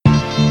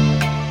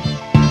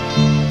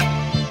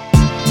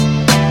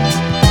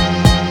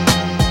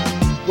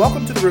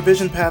Welcome to the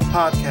Revision Path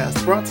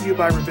podcast, brought to you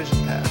by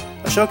Revision Path,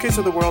 a showcase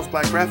of the world's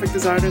Black graphic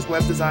designers,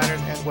 web designers,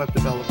 and web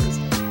developers.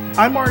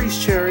 I'm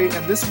Maurice Cherry,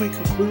 and this week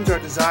concludes our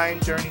Design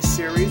Journey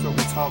series where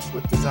we talk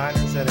with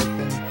designers that have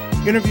been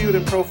interviewed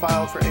and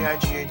profiled for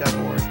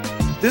AIGA.org.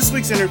 This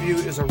week's interview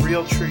is a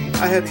real treat.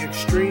 I had the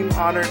extreme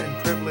honor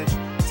and privilege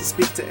to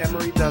speak to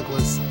Emory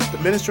Douglas, the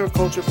Minister of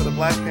Culture for the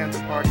Black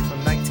Panther Party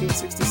from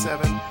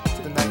 1967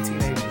 to the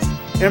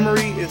 1980s.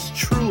 Emory is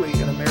truly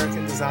an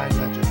American design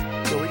legend.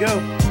 Here we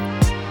go.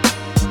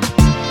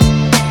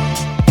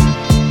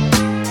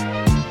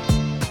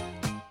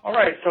 All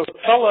right, so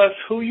tell us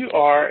who you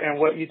are and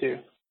what you do.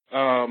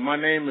 My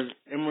name is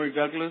Emory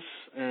Douglas,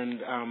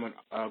 and I'm a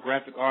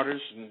graphic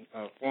artist and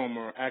a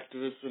former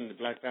activist in the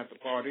Black Panther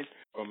Party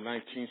from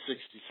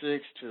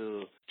 1966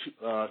 from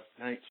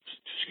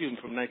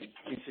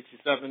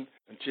 1967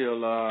 until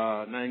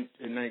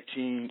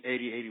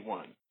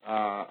 1980-81.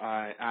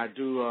 I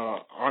do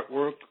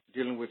artwork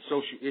dealing with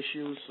social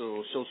issues,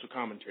 so social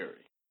commentary.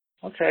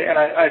 Okay, and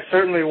I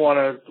certainly want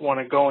to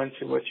go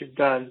into what you've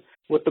done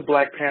with the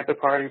Black Panther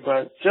Party,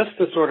 but just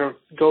to sort of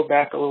go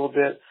back a little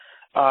bit,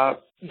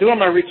 doing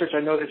my research,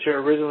 I know that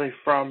you're originally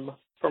from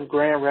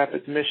Grand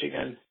Rapids,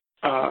 Michigan.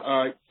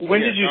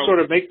 When did you sort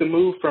of make the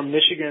move from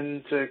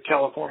Michigan to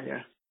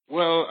California?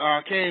 Well,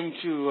 I came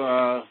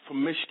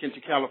from Michigan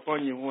to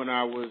California when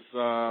I was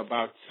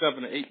about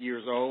 7 or 8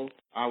 years old.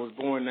 I was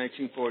born in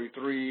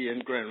 1943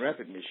 in Grand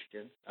Rapids,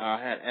 Michigan. I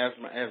had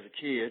asthma as a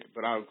kid,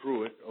 but I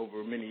outgrew it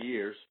over many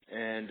years.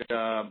 And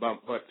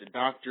but the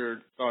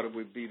doctor thought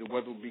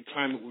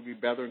climate would be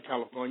better in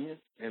California.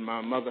 And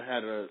my mother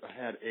had a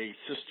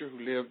sister who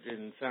lived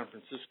in San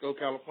Francisco,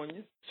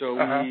 California. So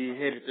we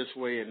headed this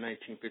way in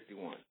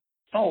 1951.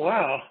 Oh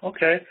wow!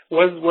 Okay.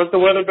 Was the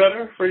weather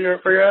better for your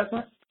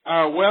asthma?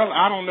 Well,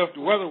 I don't know if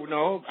the weather would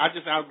know. I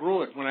just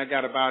outgrew it when I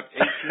got about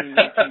 18,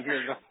 19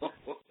 years old.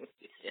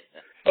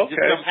 Okay. It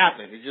just something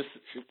happened. It just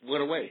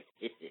went away.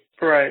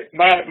 Right.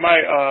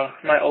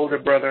 My older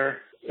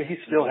brother, he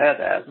still has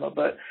asthma,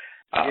 but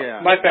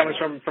my family's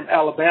from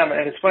Alabama,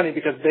 and it's funny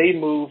because they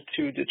moved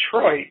to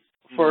Detroit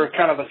for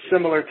kind of a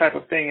similar type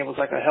of thing. It was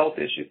like a health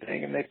issue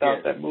thing, and they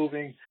thought that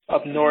moving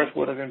up north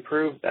would have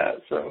improved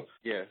that. So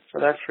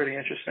that's pretty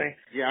interesting.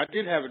 Yeah, I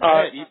did have it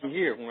bad even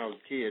here when I was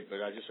a kid,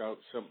 but I just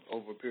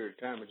over a period of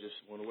time it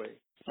just went away.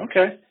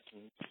 Okay.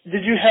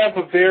 Did you have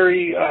a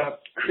very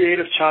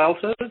creative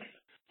childhood?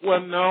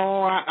 Well,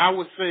 no, I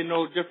would say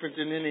no different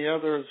than any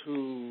others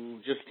who,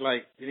 just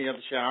like any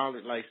other child,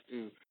 that likes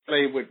to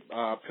play with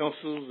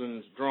pencils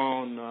and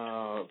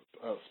drawn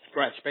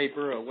scratch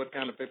paper or what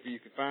kind of paper you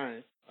could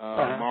find,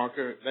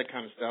 marker, that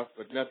kind of stuff,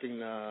 but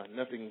nothing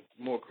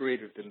more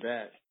creative than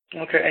that.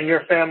 Okay, and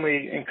your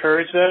family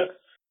encouraged that?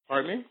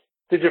 Pardon me?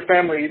 Did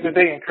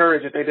they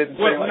encourage it? They didn't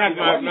say like,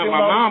 my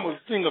mom was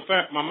single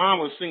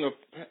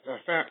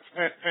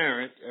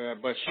parent,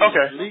 but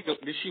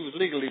she was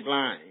legally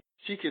blind.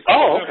 She could see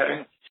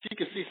something. She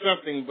could see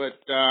something, but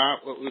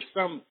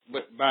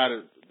by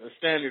the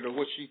standard of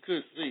what she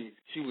could see,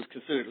 she was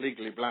considered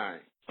legally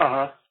blind.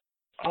 Oh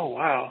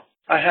wow!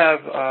 I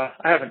have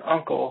an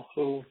uncle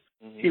who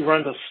he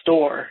runs a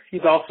store.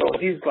 He's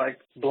like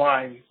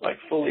blind, like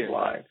fully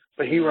blind,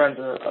 but he runs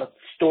a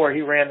store.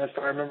 He ran this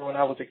store. I remember when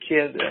I was a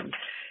kid, and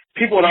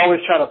people would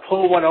always try to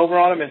pull one over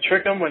on him and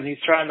trick him when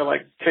he's trying to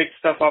like take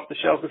stuff off the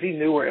shelf because he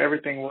knew where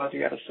everything was. He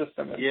had a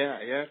system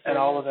and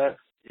all of that.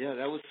 Yeah,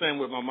 that was the same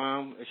with my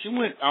mom. She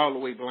went all the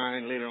way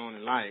blind later on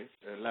in life,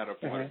 the latter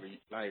part of her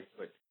life,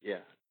 but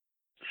yeah.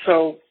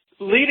 So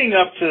leading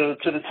up to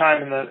the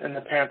time in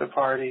the Panther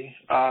Party,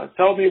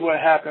 tell me what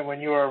happened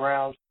when you were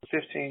around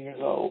 15 years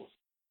old.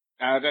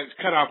 That's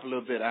cut off a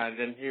little bit. I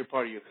didn't hear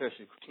part of your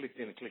question. Clicked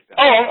in and clicked out.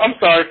 Oh, I'm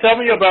sorry. Tell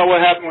me about what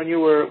happened when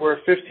you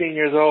were 15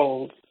 years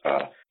old,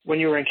 when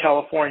you were in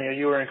California.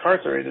 You were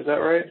incarcerated, is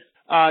that right?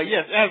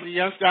 Yes, as a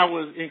youngster, I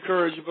was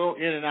incorrigible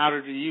in and out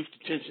of the youth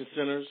detention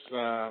centers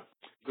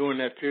during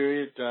that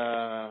period.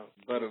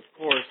 But, of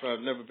course,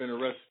 I've never been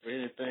arrested for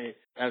anything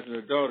as an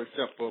adult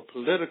except for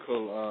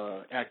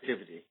political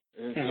activity.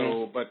 And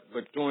so, but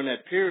during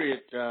that period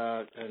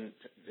and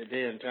the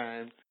day and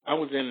time, I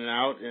was in and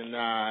out, and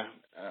I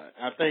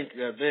think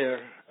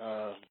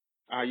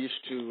I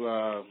used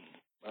to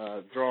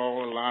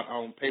draw a lot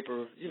on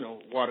paper,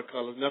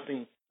 watercolors,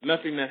 nothing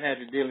that had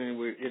to deal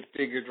with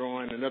figure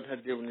drawing, and nothing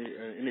had to deal with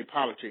any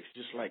politics,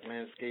 just like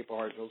landscape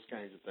art, those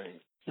kinds of things,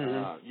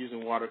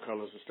 using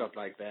watercolors and stuff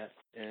like that.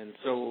 And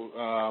so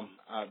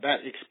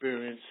that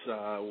experience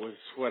was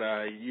what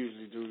I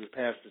usually do to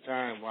pass the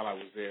time while I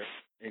was there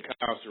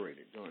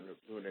incarcerated during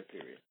that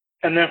period.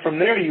 And then from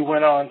there you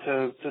went on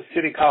to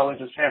City College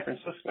of San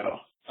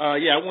Francisco.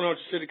 I went on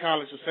to City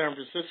College of San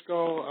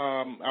Francisco.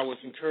 I was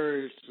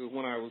encouraged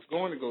when I was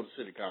going to go to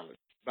City College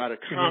by the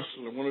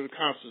counselor, one of the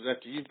counselors at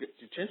the youth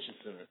detention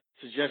center,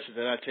 suggested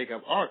that I take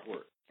up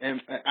artwork.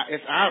 And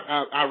it's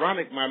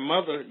ironic. My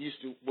mother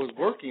was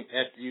working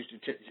at the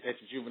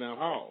juvenile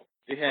hall.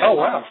 They had,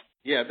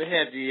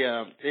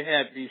 they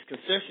had these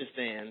concession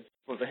stands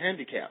for the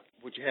handicapped,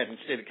 which you had in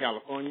the state of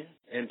California,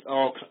 and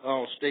all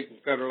state and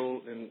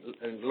federal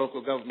and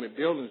local government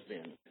buildings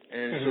then.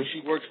 And so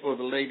she works for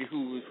the lady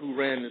who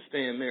ran the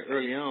stand there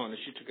early on, and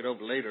she took it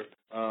over later,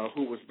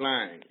 who was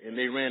blind. And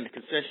they ran the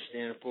concession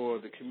stand for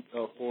the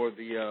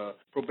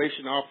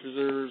probation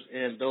officers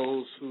and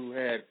those who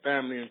had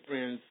family and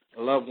friends,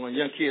 loved ones,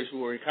 young kids who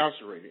were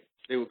incarcerated.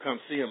 They would come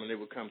see them, and they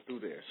would come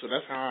through there. So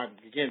that's how I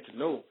began to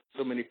know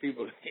so many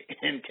people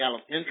in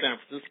San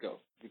Francisco,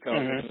 because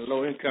in the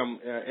low-income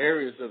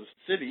areas of the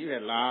city, you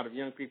had a lot of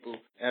young people,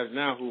 as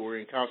now, who were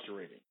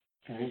incarcerated.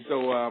 So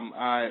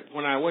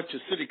when I went to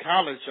City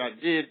College, I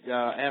did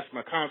ask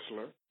my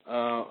counselor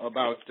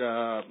about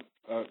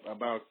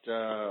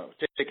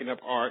taking up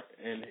art,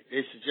 and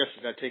they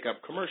suggested I take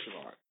up commercial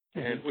art,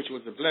 and which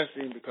was a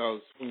blessing,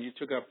 because when you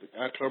took up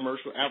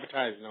commercial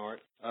advertising art,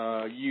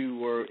 you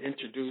were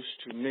introduced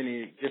to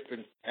many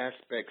different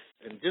aspects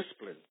and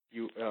disciplines.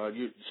 You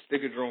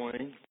figure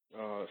drawing.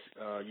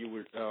 You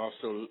would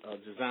also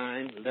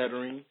design,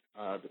 lettering,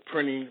 the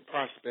printing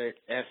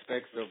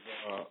aspects of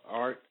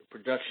art,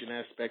 production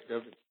aspect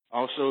of it.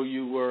 Also,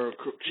 you were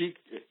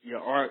your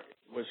art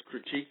was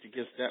critiqued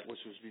against that which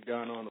was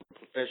done on a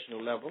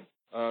professional level.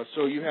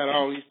 So you had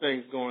all these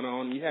things going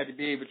on. You had to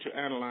be able to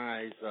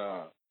analyze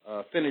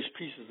finished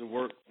pieces of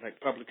work, like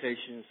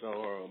publications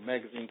or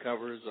magazine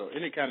covers or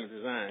any kind of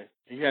design.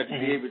 You had to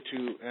be able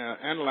to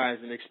analyze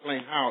and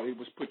explain how it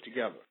was put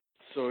together.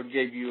 So it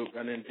gave you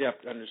an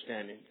in-depth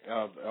understanding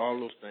of all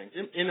those things.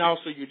 And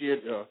also you did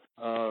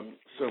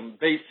some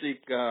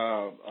basic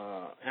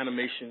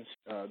animations,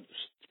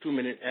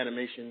 2-minute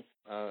animation,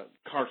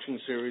 cartoon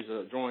series,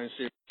 drawing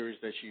series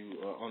that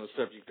you on a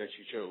subject that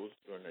you chose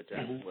during that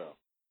time as well.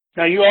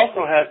 Now you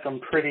also had some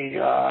pretty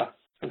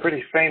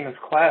famous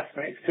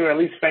classmates too, at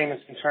least famous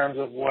in terms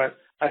of what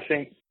I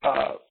think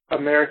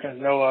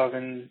Americans know of,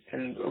 and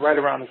right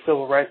around the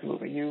Civil Rights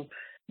Movement. You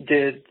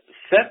did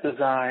set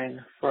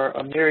design for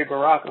Emory,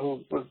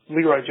 who was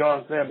Leroy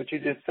Jones then, but you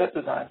did set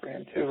design for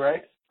him too,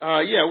 right?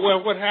 Yeah,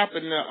 well, what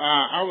happened,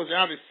 I was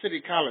out at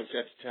City College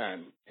at the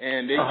time,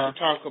 and they used to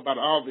talk about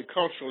all the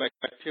cultural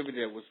activity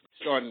that was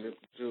starting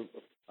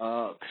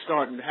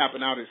to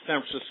happen out at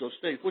San Francisco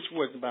State, which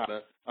was about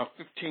a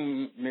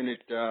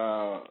 15-minute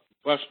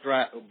bus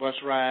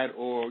ride,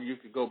 or you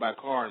could go by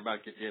car and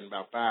get there in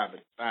about 5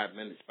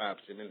 minutes,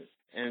 6 minutes.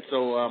 And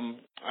so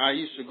I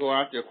used to go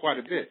out there quite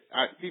a bit.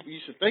 People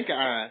used to think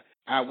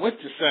I went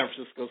to San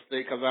Francisco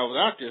State because I was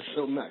out there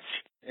so much.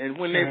 And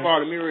when they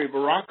brought Emory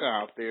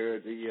out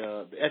there,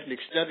 the Ethnic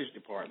Studies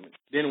Department,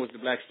 then it was the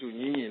Black Student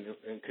Union,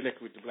 and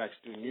connected with the Black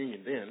Student Union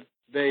then,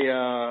 they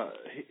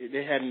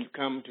hadn't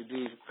come to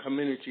do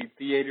community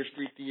theater,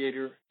 street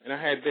theater, and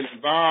I had been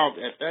involved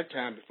at that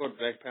time, before the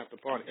Black Panther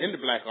Party, in the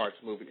Black Arts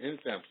Movement in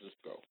San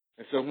Francisco.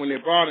 And so when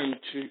they brought him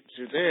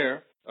to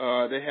there,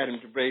 they had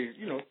him to raise,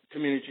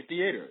 community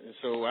theater. And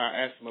so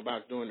I asked him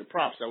about doing the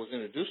props. I was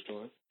introduced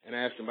to him, and I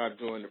asked him about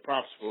doing the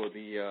props for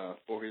the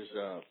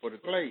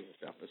plays and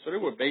stuff. And so they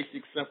were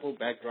basic, simple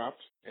backdrops,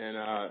 and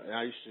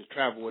I used to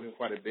travel with him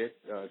quite a bit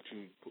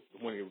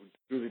when he would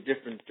do the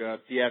different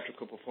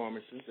theatrical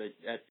performances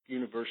at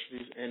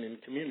universities and in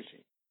the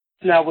community.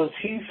 Now, was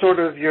he sort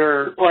of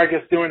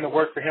doing the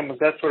work for him, was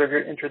that sort of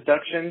your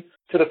introduction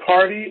to the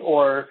party,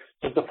 or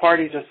was the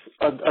party just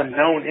a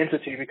known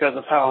entity because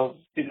of how,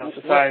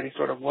 society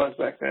sort of was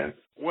back then?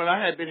 Well,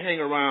 I had been hanging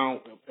around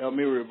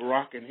Emory,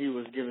 and he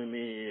was giving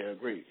me a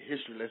great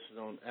history lesson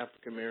on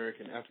African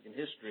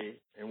history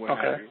and what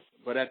have you.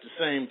 But at the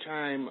same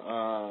time,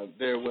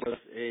 there was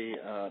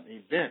an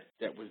event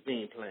that was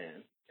being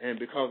planned. And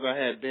because I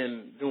had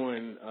been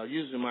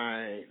using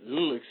my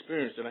little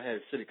experience that I had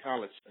at City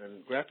College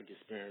and graphic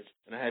experience,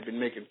 and I had been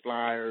making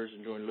flyers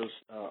and doing little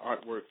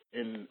artwork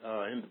in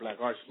the Black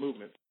Arts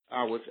Movement,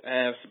 I was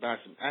asked by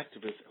some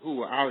activists who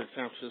were out at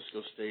San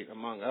Francisco State,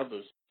 among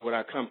others, would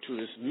I come to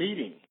this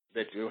meeting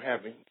that they were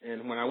having.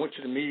 And when I went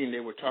to the meeting, they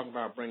were talking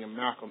about bringing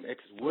Malcolm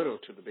X's widow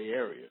to the Bay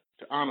Area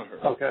to honor her.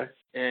 Okay.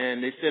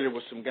 And they said it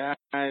was some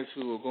guys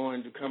who were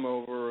going to come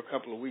over a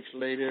couple of weeks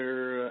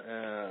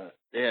later.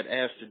 They had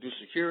asked to do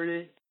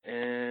security,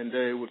 and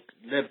they would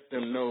let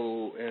them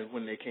know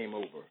when they came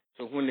over.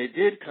 So when they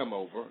did come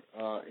over,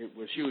 it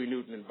was Huey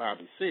Newton and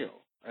Bobby Seale.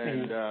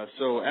 And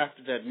so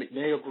after that,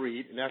 they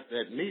agreed, and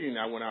after that meeting,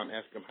 I went out and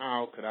asked them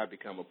how could I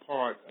become a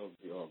part of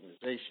the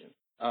organization.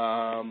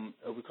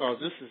 Because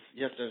this is,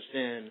 you have to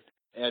understand,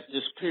 at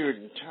this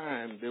period in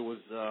time, there was,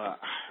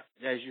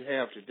 as you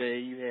have today,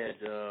 you had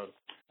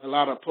a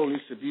lot of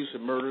police abuse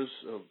and murders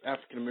of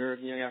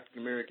young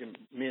African-American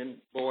men,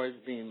 boys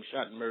being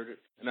shot and murdered,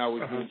 and I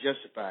was being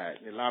justified.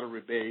 And a lot of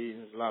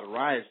rebellions, a lot of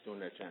riots during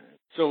that time.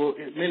 So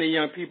many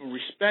young people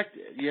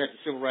respected. You had the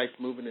Civil Rights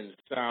Movement in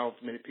the South.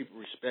 Many people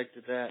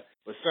respected that,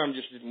 but some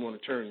just didn't want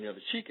to turn the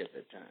other cheek at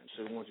that time.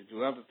 So they wanted to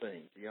do other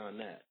things beyond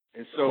that.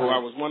 And so I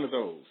was one of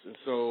those. And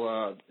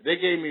so they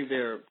gave me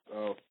their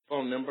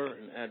phone number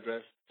and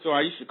address. So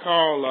I used to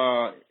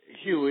call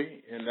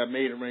Huey, and I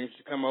made arrangements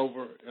to come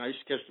over. And I used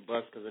to catch the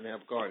bus because I didn't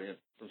have a car then,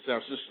 from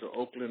San Francisco to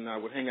Oakland, and I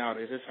would hang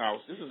out at his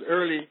house. This is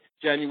early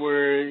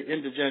January,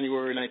 end of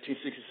January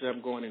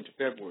 1967, going into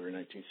February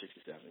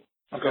 1967.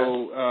 Okay.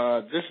 So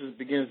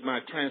begins my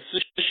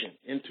transition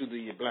into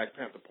the Black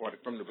Panther Party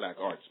from the Black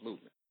Arts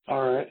Movement.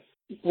 All right.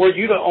 Were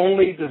you the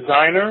only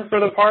designer for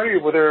the party, or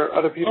were there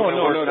other people?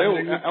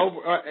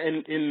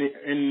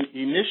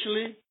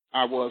 Initially,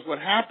 I was. What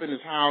happened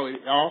is how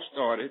it all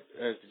started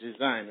as a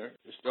designer.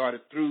 It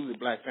started through the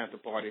Black Panther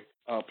Party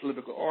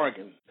political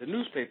organ, the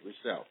newspaper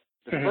itself.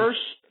 The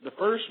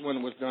first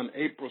one was done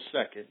April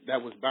 2nd.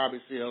 That was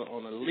Bobby Seale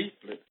on a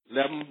leaflet,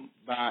 11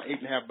 by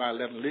 8.5 by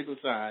 11 legal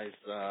size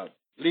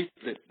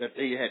leaflet that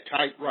they had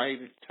typed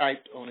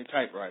on a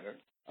typewriter.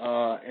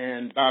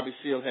 And Bobby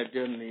Seale had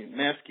done the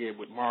masthead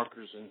with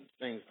markers and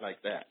things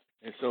like that.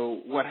 And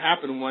so what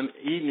happened one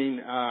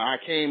evening, I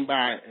came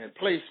by a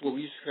place where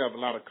we used to have a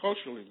lot of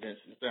cultural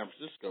events in San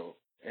Francisco.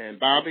 And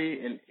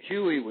Bobby and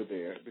Huey were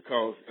there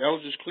because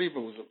Eldridge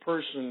Cleaver was a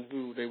person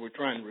who they were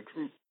trying to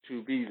recruit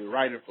to be the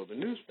writer for the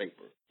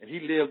newspaper. And he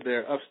lived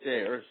there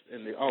upstairs,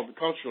 and all the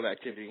cultural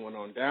activity went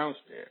on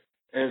downstairs.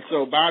 And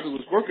so Bobby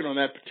was working on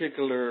that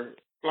particular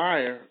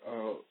flyer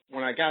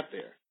when I got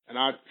there. And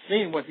I'd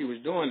seen what he was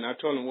doing, and I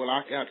told him, well,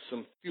 I got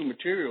some few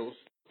materials,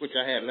 which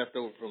I had left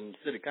over from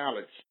City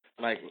College,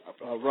 like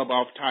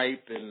rub-off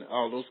type and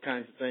all those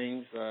kinds of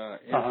things, and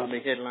to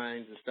make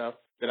headlines and stuff,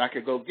 that I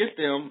could go get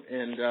them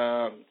and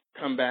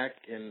come back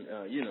and,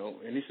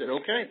 and he said,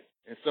 okay.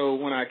 And so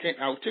when I came,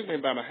 it took me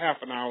about a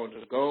half an hour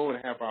to go and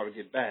a half hour to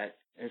get back.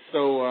 And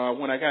so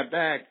when I got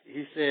back,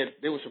 he said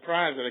they were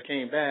surprised that I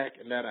came back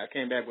and that I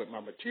came back with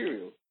my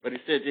material, but he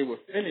said they were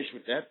finished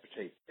with that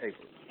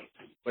paper.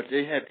 But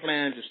they had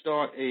planned to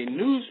start a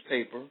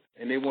newspaper,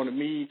 and they wanted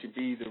me to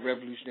be the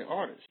revolutionary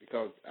artist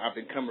because I've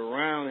been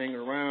hanging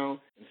around,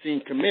 and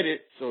seemed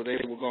committed, so they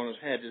were going to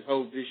have this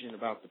whole vision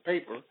about the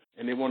paper,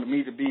 and they wanted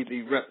me to be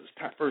the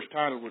first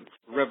title with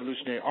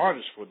revolutionary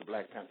artist for the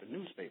Black Panther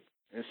newspaper.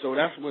 And so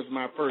that was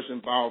my first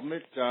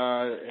involvement,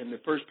 and the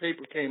first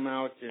paper came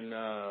out in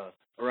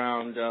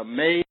around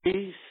May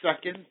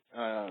 2nd,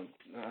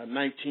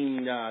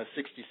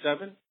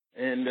 1967.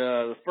 And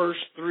the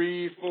first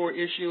 3-4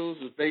 issues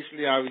was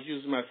basically I was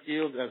using my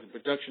skills as a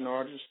production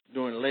artist,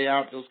 doing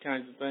layout, those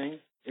kinds of things.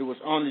 It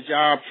was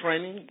on-the-job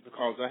training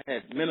because I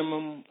had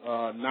minimum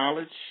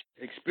knowledge,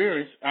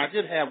 experience. I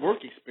did have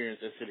work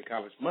experience at City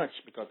College much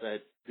because I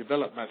had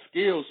developed my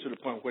skills to the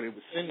point where they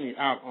would send me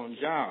out on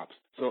jobs.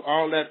 So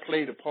all that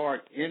played a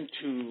part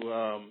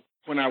into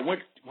when I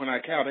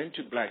got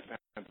into the Black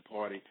Panther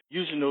Party,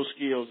 using those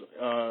skills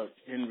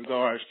in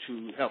regards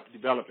to help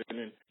develop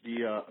the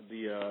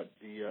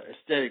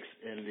aesthetics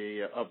and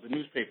of the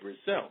newspaper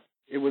itself.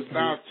 It was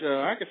about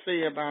I could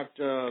say about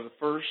the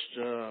first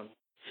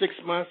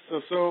 6 months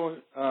or so.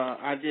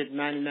 I did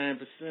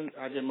 99%.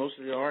 I did most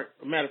of the art.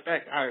 As a matter of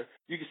fact,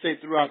 you could say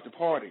throughout the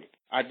party,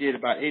 I did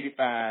about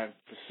 85%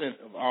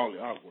 of all the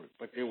artwork,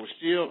 but there was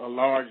still a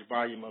large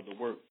volume of the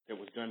work that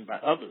was done by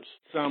others.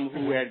 Some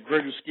who had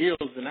greater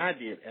skills than I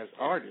did as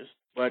artists,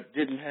 but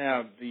didn't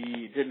have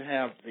the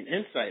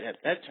insight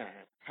at that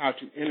time how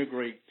to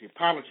integrate the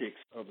politics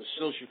of the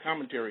social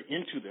commentary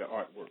into their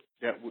artwork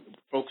that was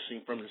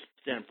focusing from the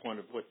standpoint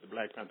of what the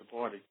Black Panther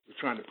Party was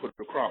trying to put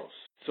across.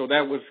 So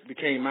that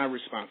became my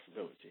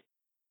responsibility.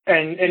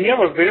 And you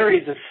have a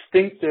very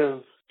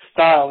distinctive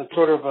style. It's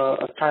sort of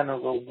a kind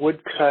of a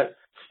woodcut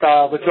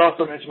style, but you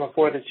also mentioned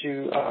before that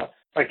you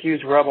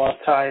use rub-off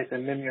type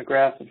and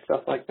mimeograph and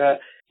stuff like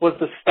that. Was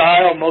the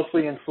style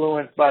mostly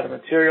influenced by the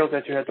materials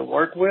that you had to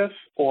work with,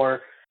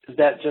 or is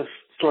that just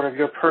sort of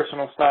your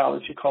personal style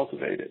that you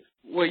cultivated?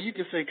 Well, you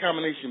could say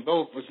combination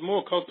both. It was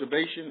more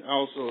cultivation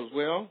also as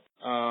well.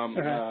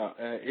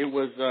 It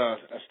was a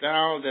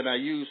style that I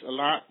used a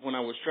lot when I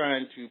was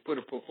trying to put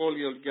a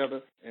portfolio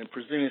together and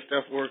presenting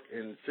stuff work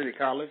in City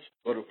College.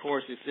 But of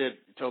course, it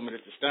told me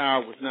that the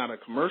style was not a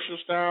commercial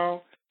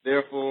style.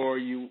 Therefore,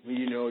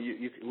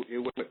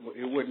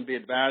 it wouldn't be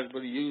advisable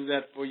to use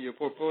that for your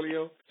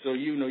portfolio. So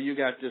you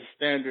got this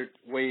standard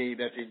way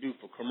that they do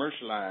for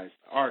commercialized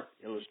art,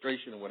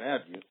 illustration, or what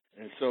have you.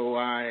 And so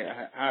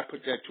I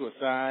put that to a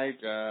side.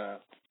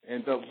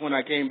 But when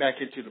I came back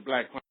into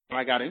when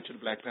I got into the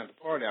Black Panther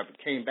Party, I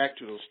came back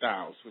to those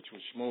styles, which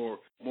was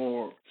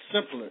more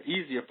simpler,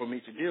 easier for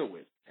me to deal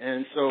with.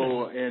 And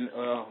so,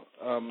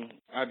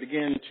 I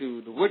began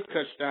the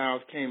woodcut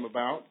styles came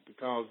about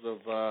because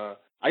of,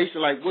 I used to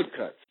like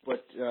woodcuts,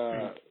 but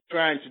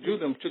trying to do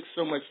them took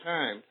so much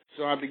time.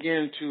 So I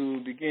began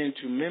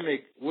to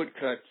mimic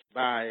woodcuts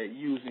by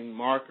using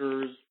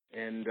markers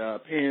and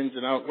pens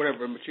and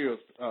whatever materials,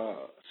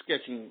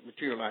 sketching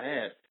material I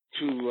had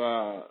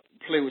to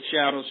play with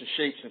shadows and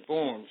shapes and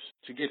forms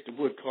to get the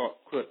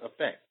woodcut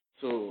effect.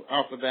 So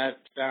off of that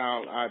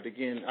style, I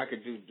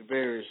could do the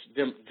various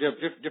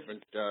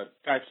different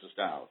types of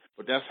styles.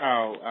 But that's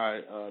how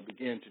I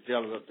began to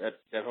develop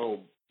that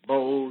whole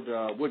bold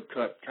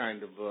woodcut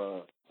kind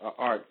of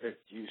art that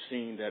you've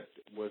seen that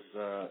was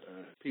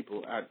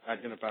people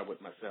identified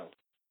with myself.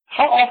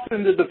 How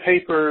often did the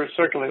paper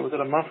circulate? Was it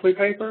a monthly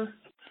paper?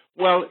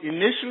 Well,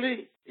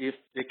 initially, if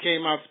it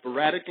came out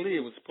sporadically, it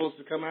was supposed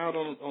to come out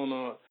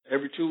on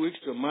every 2 weeks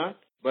to a month.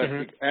 But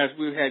as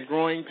we had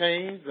growing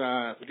pains,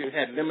 we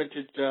had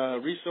limited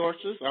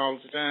resources all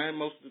the time,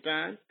 most of the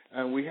time,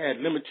 and we had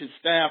limited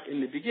staff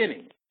in the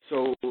beginning.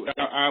 So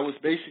I was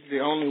basically the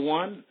only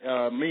one.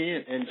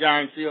 Me and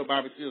John Seal,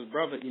 Bobby Seal's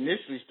brother,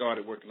 initially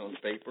started working on the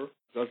paper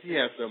because he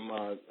has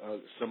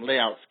some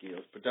layout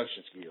skills,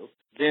 production skills.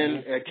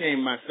 Then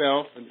came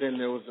myself, and then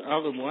there was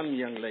one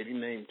young lady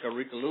named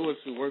Tarika Lewis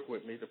who worked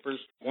with me, the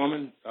first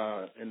woman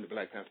in the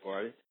Black Panther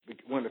Party,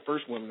 one of the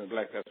first women in the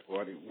Black Panther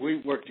Party.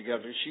 We worked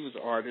together. She was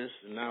an artist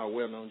and now a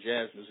well-known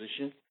jazz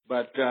musician.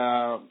 But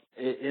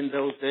in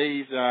those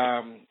days,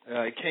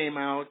 it came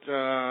out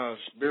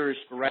very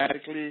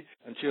sporadically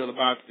until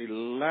about the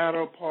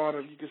latter part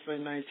of, you could say,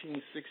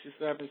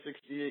 1967,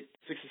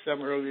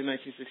 67, early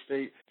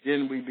 1968.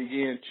 Then we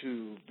began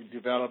to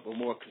develop a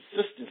more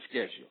consistent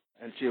schedule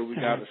until we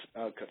got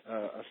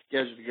a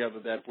schedule together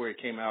where it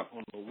came out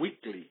on a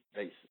weekly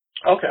basis.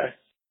 Okay.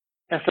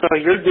 And so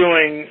you're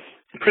doing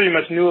pretty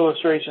much new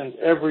illustrations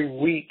every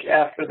week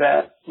after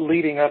that,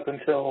 leading up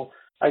until,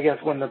 I guess,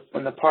 when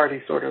the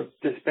party sort of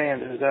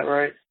disbanded. Is that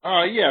right?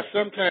 Yeah.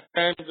 Sometimes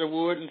I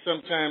would, and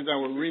sometimes I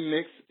would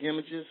remix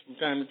images from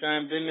time to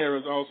time. Then there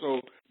was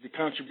also the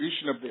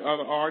contribution of the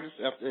other artists.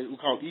 We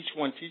called Each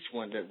One Teach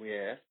One that we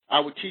had. I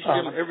would teach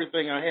them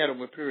everything I had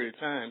over a period of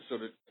time, so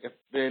that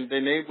then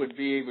they would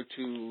be able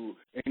to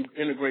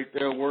integrate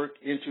their work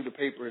into the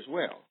paper as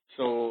well.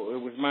 So it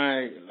was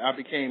I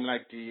became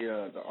like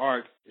the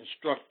art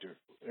instructor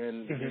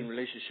in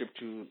relationship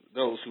to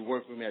those who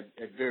worked with me at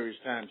various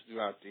times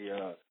throughout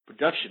the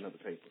production of the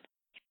paper.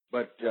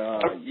 But,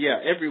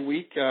 every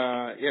week,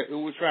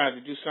 we tried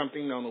to do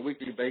something on a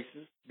weekly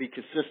basis, be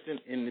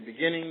consistent. In the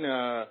beginning,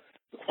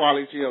 the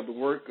quality of the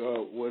work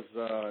was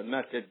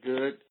not that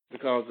good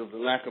because of the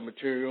lack of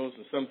materials,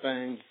 and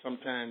sometimes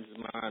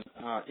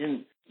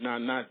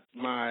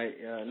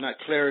not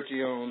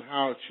clarity on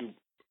how to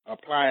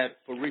apply it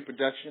for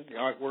reproduction, the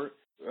artwork.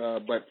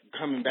 But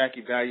coming back,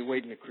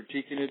 evaluating and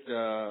critiquing it,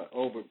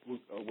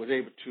 was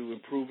able to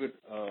improve it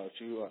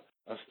to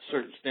a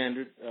certain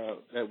standard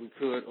that we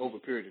could over a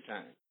period of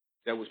time.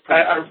 That was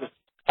pretty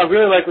I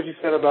really like what you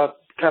said about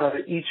kind of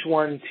the each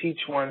one teach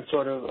one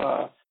sort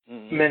of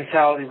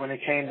mentality when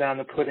it came down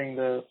to putting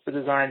the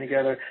design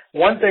together.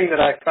 One thing that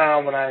I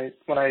found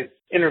when I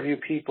interview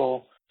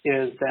people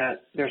is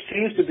that there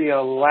seems to be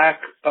a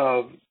lack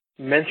of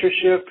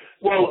mentorship.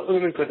 Well,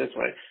 let me put it this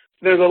way.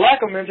 There's a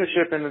lack of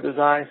mentorship in the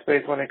design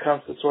space when it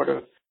comes to sort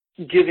of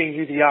giving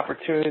you the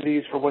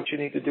opportunities for what you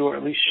need to do, or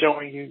at least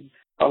showing you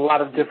a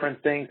lot of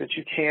different things that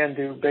you can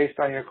do based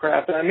on your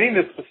craft. And I mean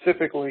this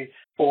specifically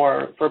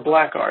for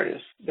Black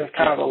artists. There's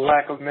kind of a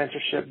lack of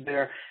mentorship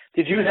there.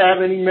 Did you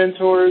have any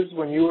mentors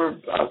when you were,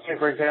 say,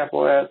 for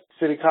example, at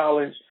City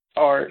College,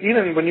 or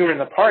even when you were in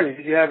the party?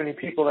 Did you have any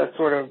people that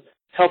sort of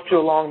helped you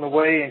along the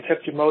way and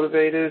kept you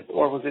motivated,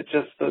 or was it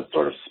just the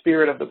sort of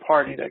spirit of the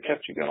party that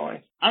kept you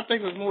going? I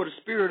think it was more the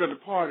spirit of the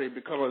party,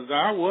 because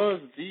I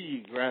was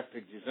the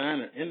graphic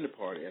designer in the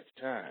party at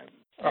the time.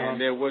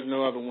 And there was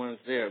no other ones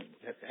there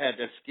that had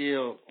that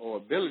skill or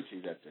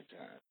ability at that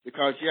time.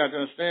 Because you have to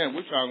understand,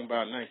 we're talking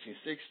about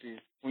 1960s,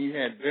 when you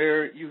didn't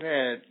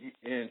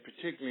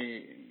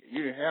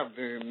have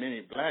very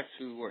many blacks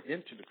who were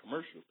into the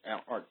commercial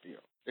art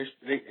field.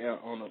 They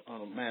on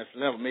a mass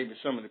level, maybe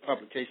some of the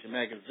publication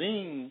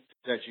magazines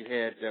that you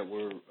had that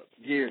were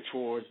geared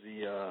towards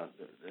the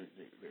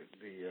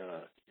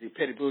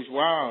petty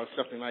bourgeois or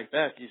something like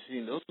that. You've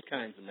seen those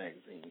kinds of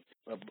magazines,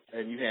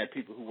 and you had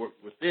people who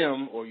worked with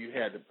them, or you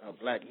had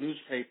black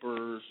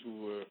newspapers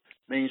who were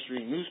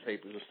mainstream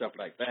newspapers or stuff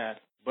like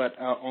that. But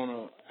on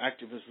an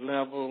activist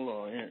level,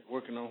 or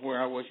working on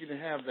where I was, you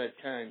didn't have that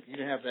kind. You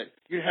didn't have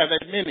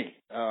that many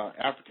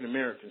African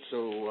Americans.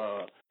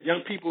 So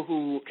young people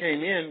who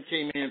came in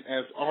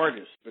as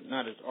artists, but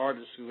not as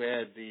artists who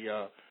had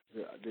didn't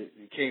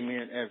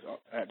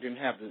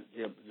have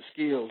the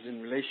skills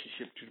in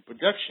relationship to the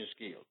production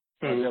skills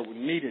that were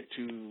needed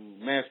to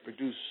mass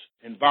produce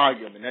in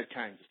volume and that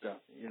kind of stuff.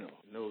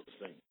 Those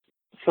things.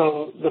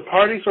 So the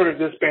party sort of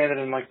disbanded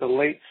in like the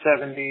late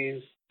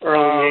 70s.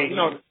 Early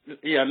 80s?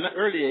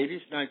 Early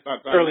 80s.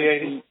 Early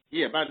 80s?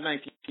 Yeah, about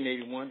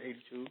 1981,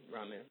 82,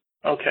 around there.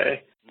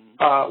 Okay.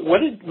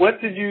 What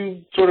did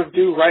you sort of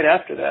do right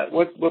after that?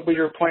 What were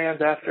your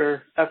plans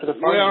after the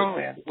party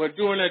disbanded? Well,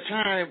 during that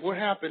time, what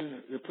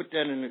happened, to put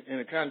that in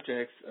a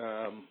context,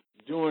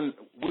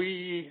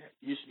 we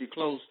used to be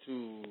close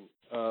to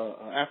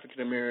an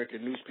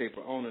African-American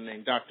newspaper owner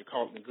named Dr.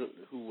 Carlton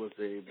Goodley, who was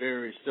a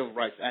very civil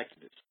rights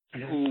activist,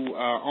 who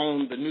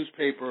owned the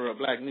newspaper, a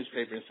black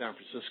newspaper in San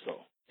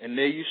Francisco. And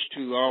they used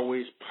to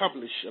always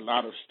publish a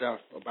lot of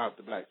stuff about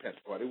the Black Panther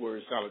Party. They were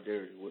in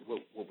solidarity with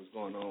what was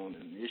going on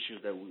and the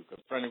issues that we were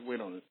confronted with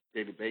on a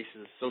daily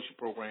basis, social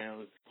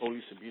programs,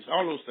 police abuse,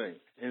 all those things.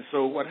 And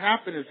so what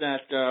happened is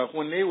that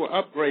when they were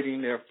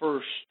upgrading their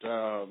first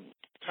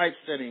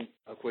typesetting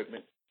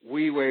equipment,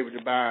 we were able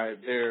to buy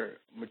their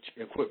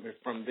equipment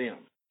from them.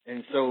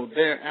 And so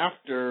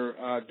thereafter,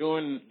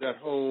 during that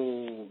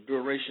whole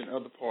duration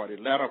of the party,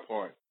 latter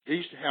part, they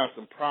used to have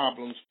some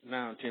problems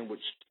now and then with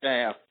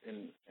staff,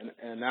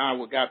 and I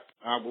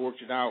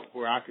worked it out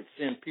where I could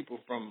send people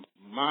from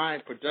my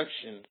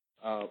production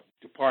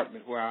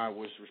department, where I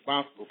was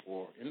responsible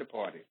for in the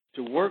party,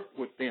 to work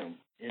with them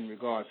in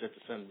regards at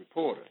the Sun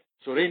Reporter.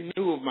 So they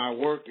knew of my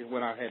work and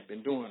what I had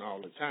been doing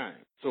all the time.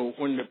 So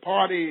when the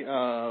party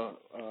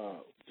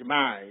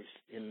demised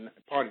in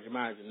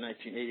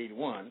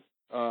 1981,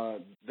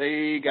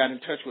 they got in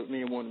touch with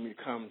me and wanted me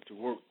to come to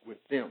work with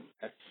them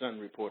at the Sun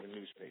Reporter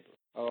newspaper,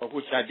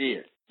 which I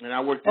did. And I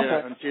worked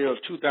there until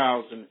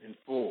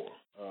 2004,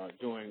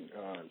 doing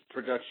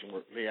production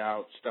work,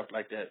 layout, stuff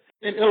like that,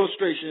 and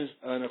illustrations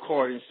in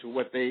accordance to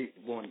what they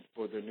wanted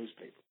for the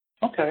newspaper.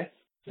 Okay.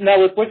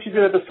 Now, with what you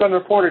did at the Sun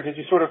Reporter, did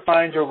you sort of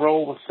find your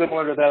role was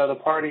similar to that of the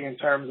party in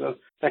terms of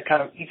that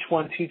kind of each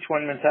one teach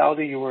one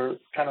mentality? You were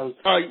kind of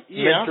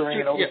mentoring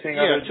and overseeing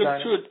other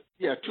designers?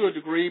 To a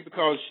degree,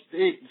 because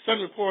the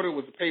Sun Reporter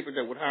was a paper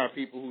that would hire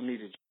people who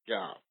needed a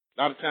job.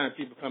 A lot of times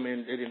people come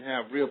in, they didn't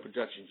have real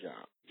production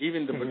jobs.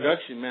 Even the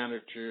production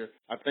manager,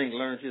 I think,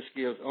 learned his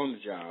skills on the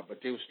job, but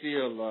they were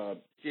still to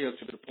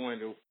the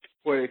point of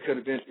where it could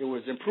have been, it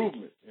was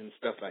improvement and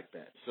stuff like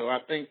that. So I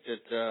think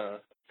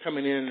that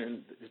coming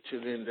in to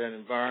that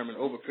environment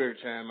over a period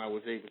of time, I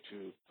was able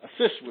to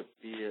assist with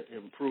the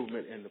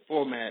improvement in the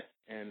format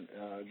and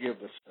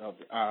give us of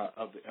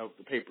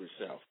the paper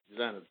itself,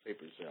 design of the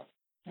paper itself.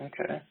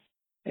 Okay.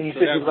 And you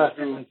said you left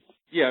them.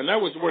 Yeah, and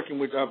that was working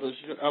with others.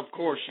 Of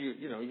course,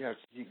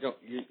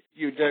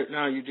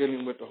 now you're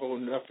dealing with a whole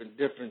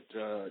different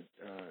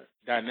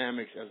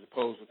dynamics as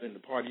opposed within the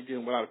party. You're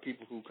dealing with a lot of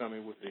people who come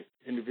in with the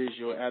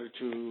individual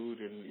attitude,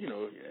 and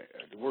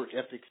the work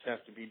ethics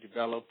have to be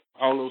developed.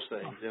 All those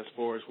things. As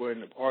far as where in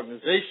the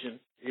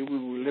organization, we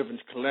were living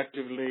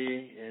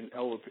collectively, and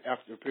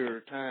after a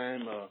period of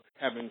time,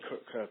 having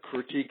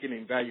critiquing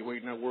and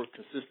evaluating our work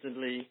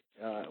consistently,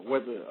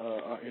 whether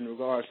in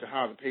regards to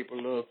how the paper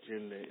looked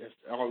and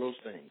all those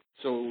things.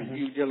 So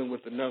you're dealing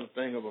with another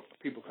thing of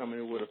people coming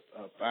in with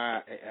a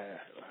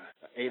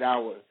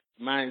 8-hour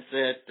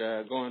mindset,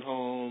 going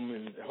home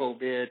and the whole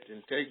bit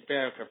and taking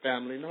care of her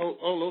family and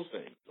all those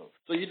things.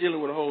 So you're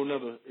dealing with a whole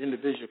other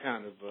individual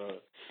kind of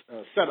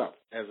setup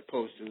as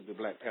opposed to the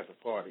Black Panther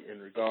Party in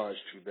regards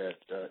to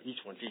that each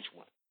one teach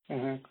one.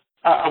 Mm-hmm.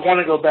 I want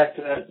to go back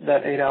to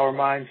that 8-hour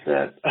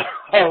mindset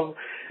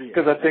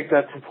because I think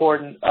that's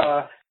important.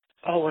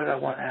 What did I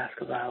want to ask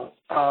about?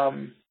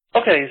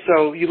 Okay,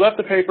 so you left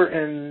the paper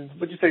in,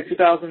 what did you say,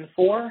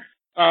 2004?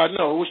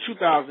 No, it was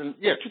 2000.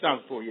 Yeah,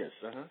 2004. Yes.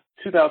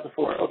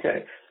 2004.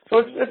 Okay. So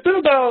it's been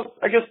about,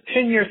 I guess,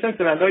 10 years since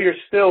then. I know you're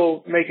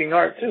still making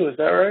art too. Is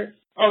that right?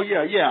 Oh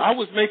yeah. I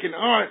was making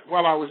art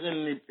while I was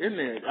in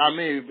there. I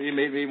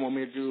maybe want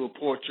me to do a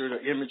portrait or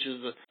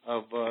images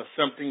of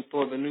something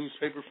for the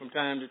newspaper from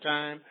time to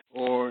time.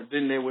 Or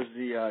then there was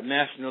the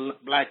National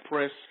Black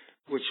Press,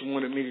 which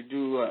wanted me to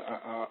do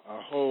a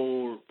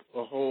whole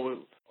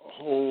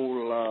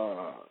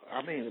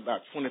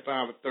about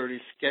 25 or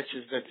 30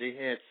 sketches that they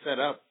had set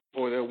up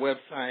for their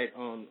website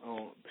on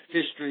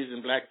histories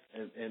and blacks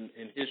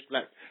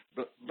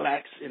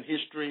in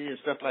history and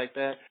stuff like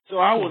that. So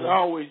I was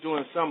always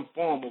doing some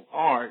form of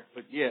art,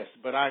 but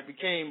I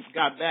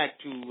got back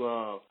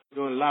to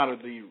doing a lot of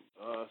the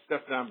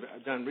stuff that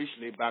I've done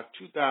recently about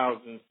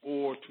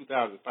 2004,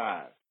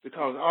 2005.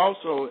 Because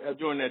also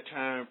during that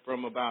time,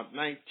 from about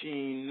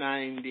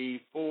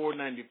 1994,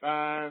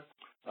 95,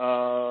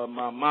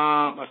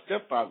 my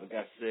stepfather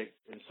got sick,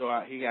 and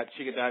so she got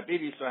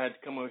diabetes, so I had to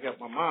come over and help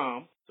my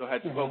mom. So I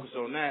had to focus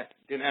on that.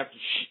 Then after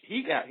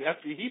he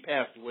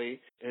passed away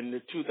in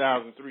the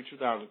 2003,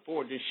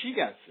 2004, then she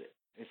got sick,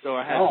 and so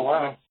I had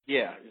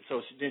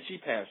so then she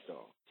passed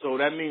on. So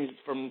that means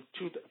for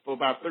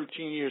about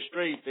 13 years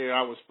straight there,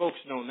 I was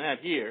focusing on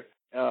that here.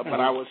 But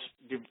I was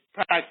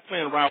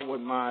playing around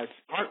with my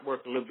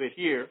artwork a little bit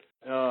here,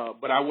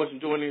 but I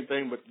wasn't doing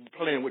anything but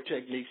playing with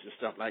techniques and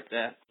stuff like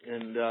that.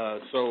 And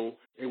so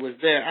it was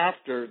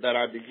thereafter that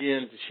I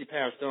began, she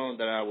passed on,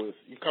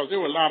 because there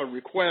were a lot of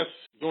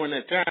requests during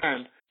that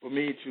time for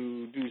me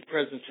to do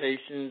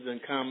presentations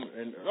and come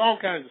and all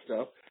kinds of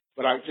stuff,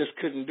 but I just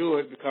couldn't do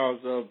it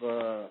because of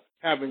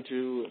having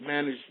to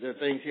manage the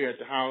things here at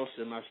the house,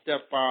 and my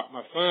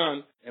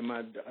son and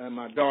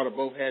my daughter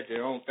both had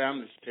their own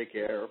families to take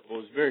care of. It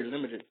was very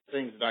limited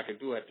things that I could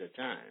do at that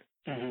time.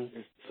 Mm-hmm.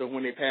 And so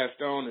when they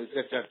passed on, it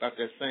was about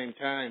that same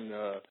time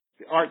the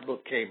art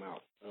book came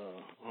out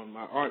on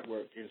my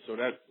artwork, and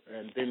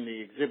then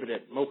the exhibit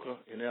at MoCA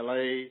in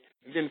L.A.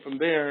 And then from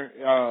there,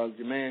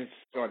 demand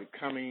started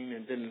coming,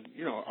 and then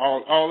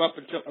all up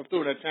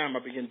through that time,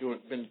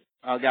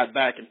 I got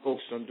back and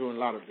focused on doing a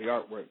lot of the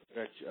artwork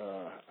that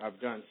I've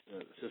done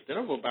since then.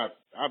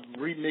 I've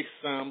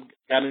remixed some,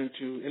 got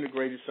into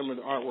integrated some of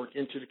the artwork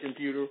into the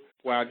computer,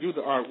 where I do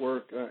the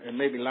artwork and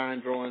maybe line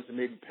drawings and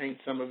maybe paint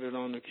some of it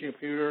on the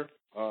computer,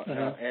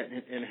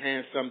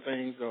 enhance some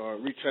things or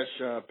retouch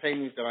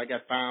paintings that I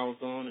got files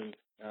on, and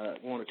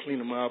want to clean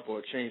them up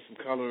or change some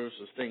colors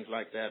or things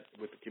like that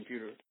with the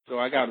computer. So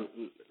I got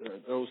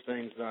those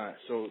things.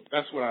 So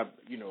that's what I,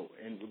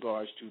 in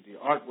regards to the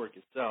artwork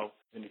itself,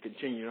 and to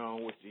continue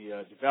on with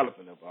the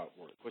development of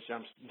artwork, which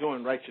I'm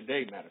doing right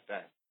today, matter of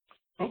fact.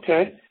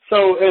 Okay.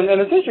 So,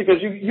 and it's interesting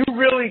because you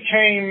really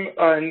came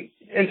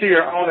into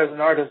your own as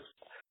an artist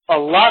a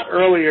lot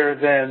earlier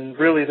than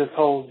really this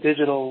whole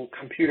digital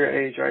computer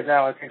age right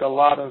now. I think a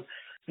lot of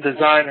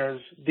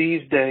designers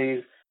these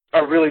days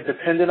are really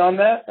dependent on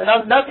that. And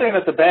I'm not saying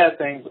that's a bad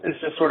thing. It's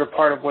just sort of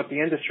part of what the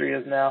industry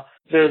is now.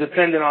 They're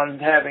dependent on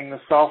having the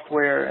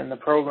software and the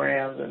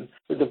programs and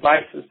the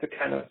devices to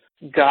kind of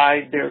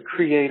guide their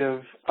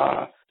creative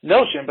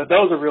notion. But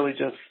those are really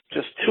just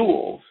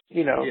tools,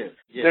 Yes.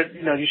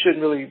 You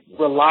shouldn't really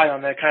rely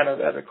on that kind of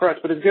as a crutch.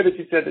 But it's good that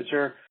you said that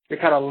you're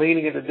kind of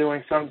leaning into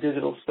doing some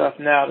digital stuff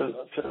now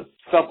to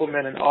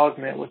supplement and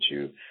augment what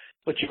you've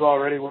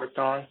already worked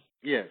on.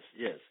 Yes.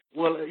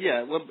 Well,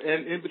 yeah. Well,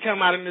 and it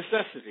became out of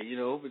necessity,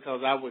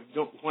 because I would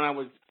when I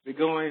was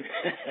going.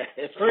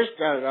 It first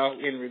started off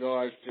in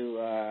regards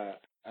to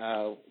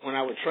when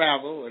I would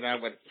travel and I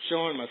would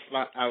show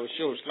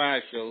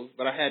slideshows,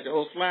 but I had the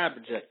old slide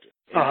projector.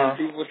 And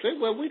people would say,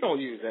 "Well, we don't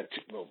use that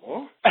no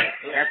more."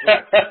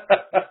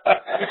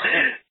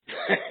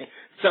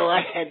 So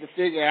I had to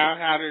figure out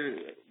how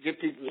to get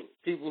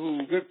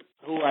people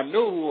who I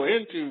knew who were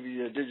into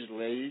the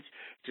digital age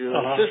to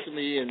assist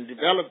me in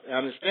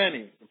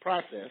understanding the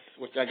process,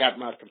 which I got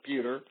my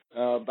computer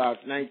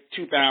about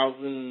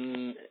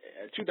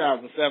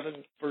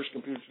 2007, first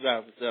computer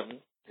 2007.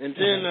 And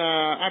then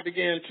I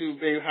began to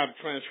be able to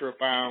transfer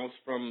files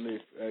from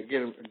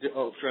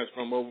transfer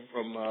them over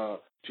from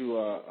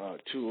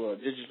to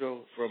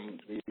digital from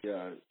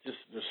just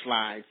the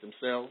slides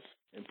themselves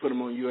and put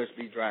them on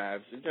USB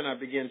drives. And then I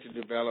began to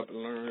develop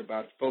and learn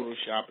about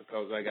Photoshop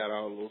because I got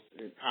all those,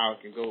 how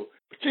I can go.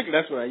 Particularly,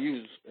 that's what I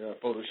use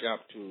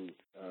Photoshop to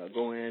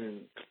go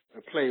in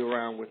and play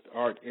around with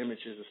art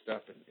images and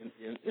stuff and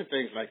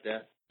things like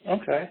that.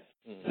 Okay.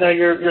 Mm-hmm. Now,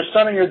 your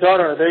son and your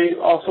daughter, are they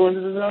also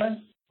into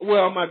design?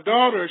 Well, my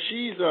daughter,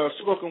 she's a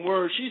spoken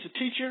word. She's a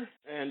teacher,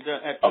 and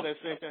at that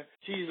same time,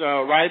 she's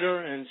a writer,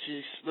 and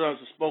she does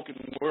the spoken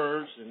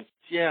words, and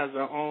she has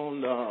her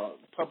own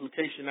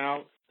publication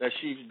out that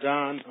she's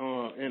done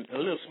in a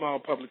little small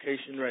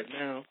publication right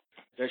now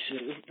which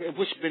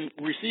has been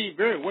received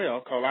very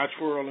well, called I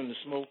Twirl in the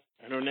Smoke,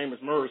 and her name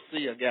is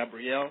Marcia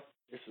Gabrielle.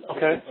 It's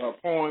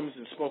poems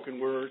and spoken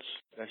words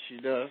that she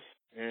does,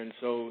 and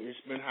so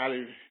it's been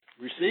highly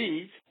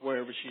received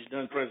wherever she's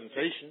done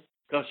presentations.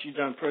 Because she's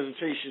done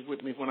presentations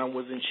with me when I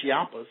was in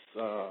Chiapas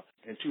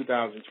in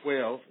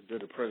 2012.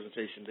 Did a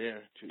presentation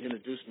there to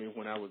introduce me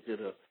when I did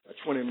a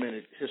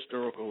 20-minute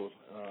historical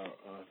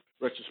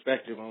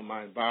retrospective on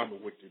my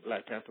involvement with the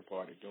Black Panther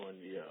Party during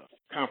the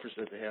conference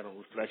that they had on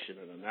reflection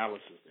and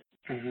analysis.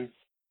 Mm-hmm.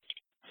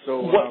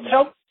 So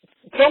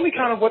tell me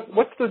kind of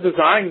what's the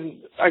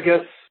design, I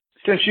guess,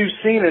 since you've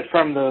seen it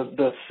from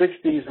the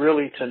 60s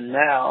really to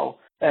now,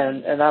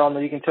 and I don't know,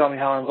 you can tell me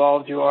how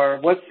involved you are.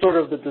 What's sort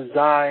of the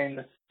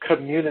design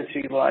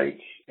community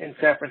like in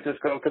San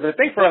Francisco? Because I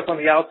think for us on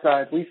the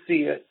outside, we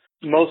see it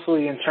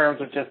mostly in terms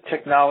of just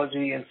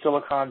technology and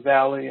Silicon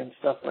Valley and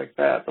stuff like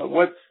that. But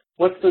what's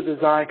the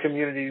design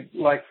community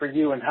like for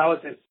you, and how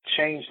has it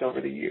changed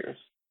over the years?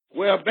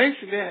 Well,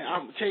 basically,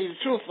 I'll tell you the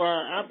truth.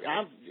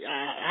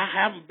 I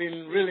haven't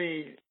been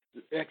really,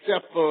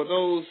 except for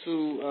those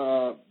who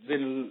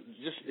been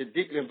just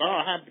deeply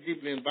involved. I have been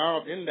deeply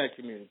involved in that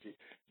community.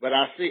 But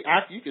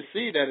you can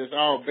see that it's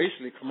all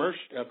basically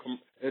commercial.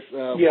 It's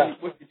a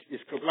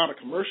lot of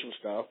commercial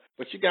stuff.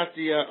 But you got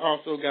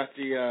also got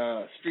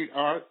the street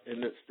art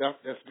and the stuff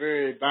that's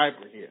very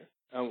vibrant here.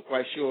 I'm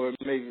quite sure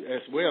maybe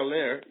as well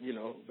there,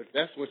 But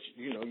that's what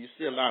you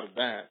see a lot of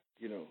that,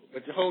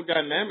 But the whole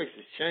dynamics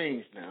has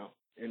changed now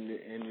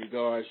in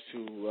regards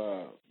to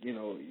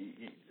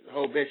the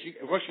whole bit.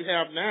 What you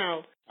have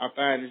now, I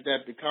find, is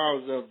that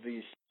because of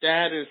the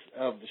status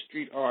of the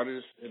street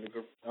artists and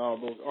all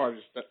those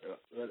artists,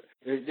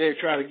 they're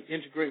trying to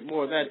integrate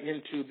more of that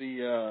into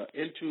the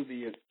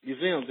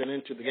museums and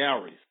into the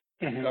galleries,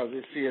 because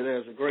they see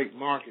there's a great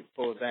market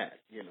for that,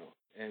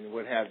 and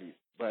what have you.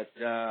 But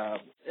I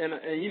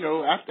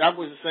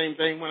was the same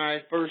thing when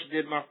I first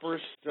did my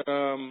first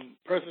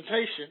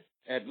presentation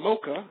at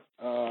MoCA.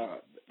 A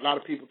lot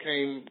of people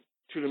came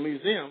to the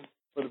museum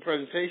for the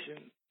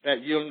presentation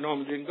that you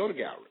normally didn't go to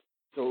gallery.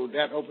 So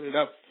that opened it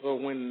up for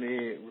when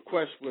the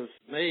request was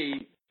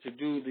made to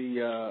do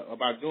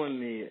about doing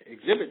the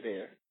exhibit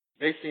there.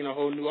 They seen a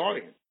whole new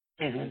audience,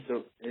 and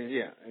so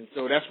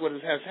that's what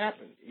has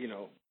happened,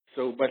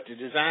 So, but the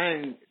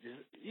design,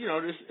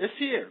 it's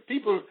here.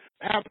 People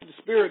have the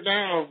spirit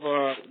now of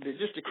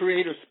just the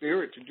creative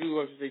spirit to do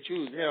what they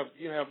choose.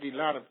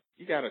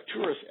 You got a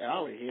tourist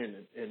alley here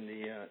in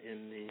the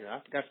I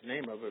forgot the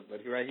name of it,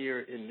 but right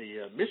here in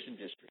the Mission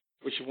District.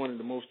 which is one of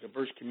the most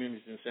diverse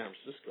communities in San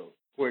Francisco,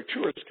 where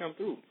tourists come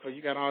through, because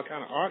you got all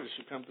kind of artists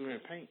who come through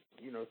and paint.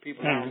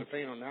 People out to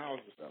paint on the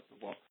houses and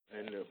stuff,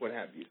 and what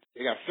have you.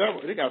 They got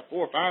several. They got 4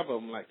 or 5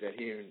 of them like that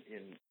here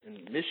in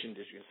the Mission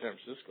District in San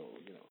Francisco.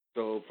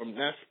 So from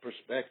that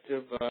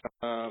perspective,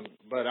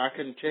 but I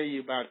couldn't tell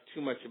you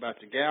too much about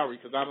the gallery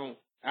because I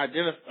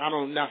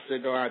don't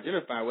necessarily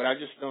identify with. I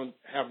just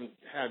haven't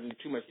had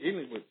too much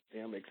dealings with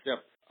them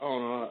except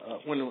on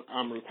when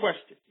I'm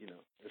requested, and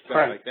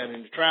stuff like that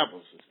in the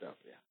travels and stuff.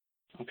 Yeah.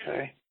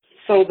 Okay.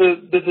 So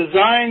the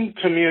design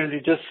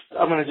community,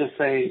 I'm going to just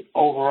say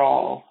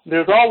overall,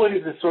 there's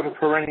always this sort of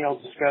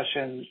perennial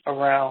discussion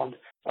around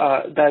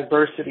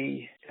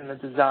diversity in the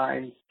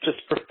design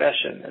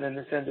profession and in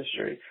this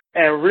industry.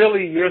 And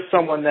really, you're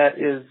someone that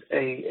is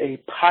a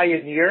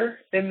pioneer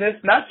in this,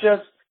 not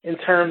just in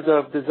terms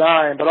of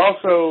design, but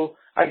also,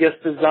 I guess,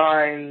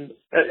 design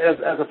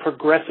as a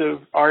progressive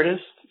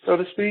artist, so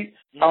to speak.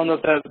 I don't know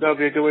if that would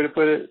be a good way to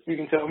put it. You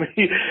can tell me.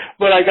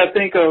 But I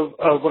think of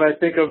when I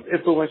think of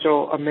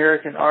influential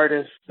American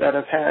artists that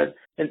have had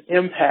an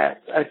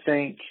impact, I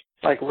think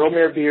like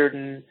Romare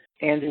Bearden,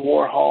 Andy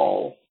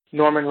Warhol,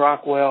 Norman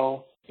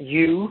Rockwell,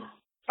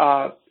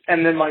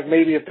 and then like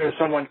maybe if there's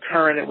someone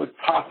current, it would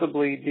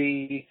possibly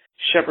be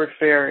Shepard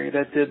Fairey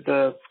that did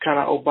the kind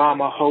of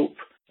Obama Hope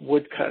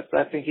woodcuts.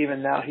 I think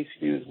even now he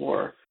skews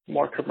more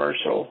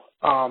commercial.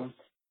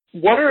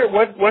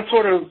 What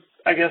sort of,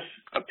 I guess,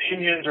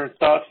 opinions or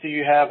thoughts do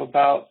you have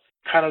about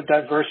kind of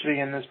diversity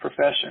in this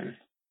profession?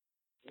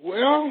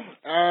 Well,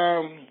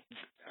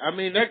 I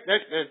mean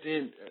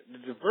the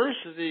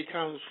diversity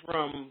comes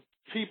from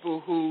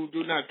people who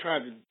do not try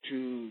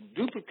to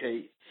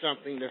duplicate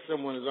something that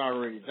someone has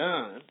already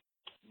done,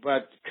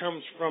 but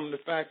comes from the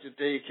fact that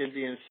they can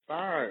be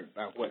inspired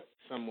by what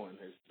someone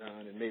has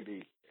done and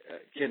maybe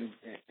can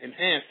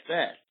enhance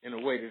that in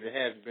a way that it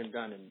hasn't been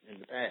done in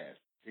the past.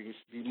 It can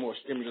be more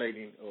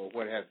stimulating or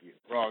what have you,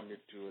 broaden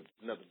it to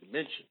another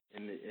dimension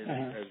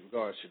as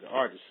regards to the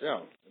art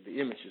itself,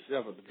 the image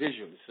itself, or the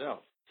visual itself.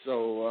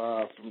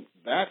 So from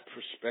that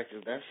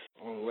perspective, that's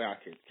the only way I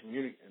can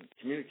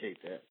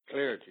communicate that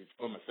clarity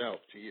for myself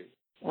to you.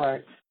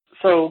 Right.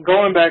 So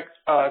going back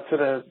to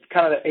the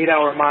kind of the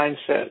 8-hour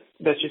mindset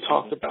that you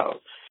talked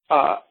about,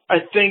 I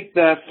think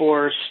that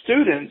for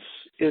students,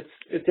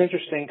 it's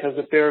interesting because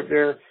if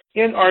they're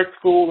in art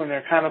school and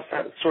they're kind of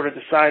sort of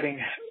deciding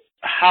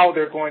how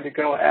they're going to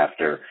go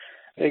after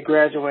they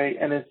graduate,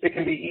 and it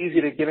can be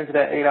easy to get into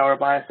that 8-hour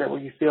mindset where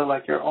you feel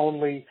like you're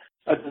only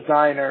a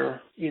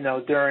designer,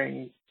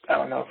 during, I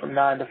don't know, from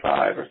 9 to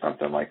 5 or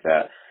something like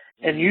that.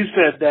 And you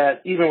said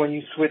that even when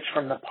you switched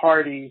from the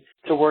party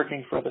to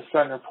working for the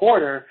Sun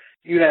Reporter,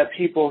 you had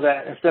people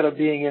that instead of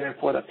being in it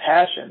for the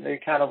passion, they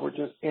kind of were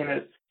just in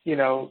it,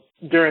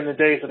 during the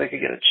day so they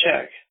could get a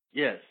check.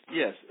 Yes,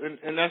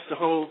 and that's the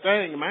whole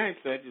thing. The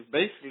mindset is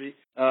basically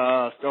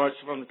starts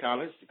from the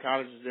college. The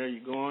college is there.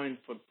 You're going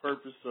for the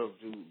purpose of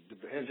to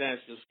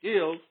enhance your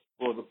skills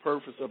for the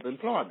purpose of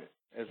employment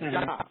as a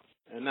job,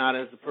 and not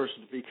as a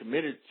person to be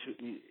committed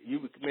to.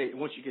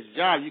 Once you get a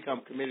job, you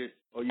become committed,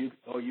 or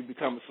you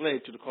become a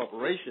slave to the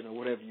corporation or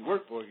whatever you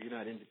work for. You're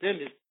not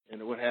independent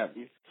and what have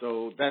you.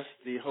 So that's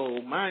the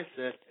whole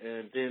mindset,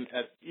 and then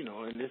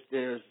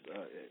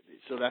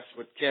so that's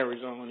what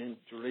carries on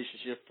into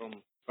relationship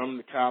from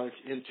the college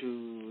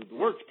into the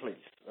workplace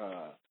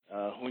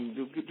when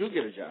you do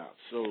get a job.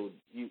 So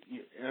you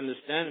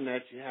understanding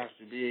that you have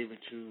to be able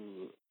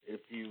to,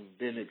 if you've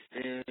been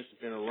experienced,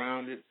 been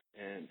around it,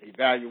 and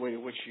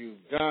evaluated what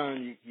you've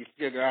done, you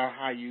figure out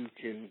how you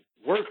can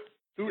work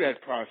through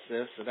that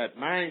process or that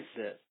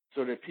mindset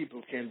so that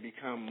people can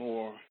become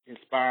more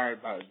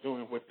inspired by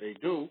doing what they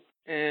do.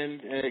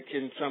 And it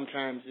can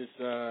sometimes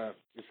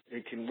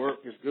it can work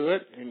as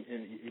good and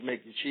you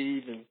make the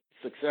achieve and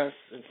success,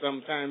 and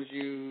sometimes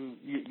you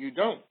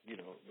don't,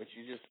 but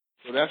you just,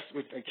 so that's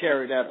what I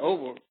carry that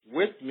over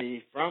with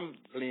me from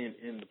being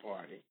in the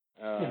party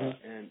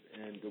and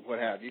what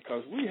have you,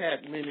 because we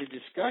had many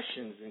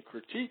discussions and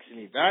critiques and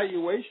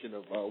evaluation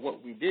of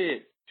what we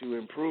did to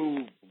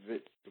improve the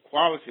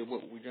quality of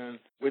what we done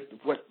with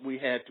what we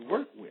had to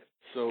work with.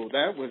 So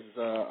that was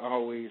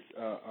always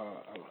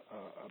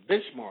a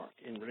benchmark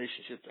in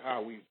relationship to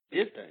how we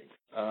did things.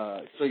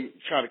 So you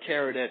try to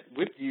carry that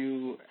with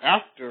you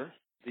after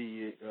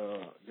the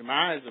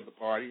demise of the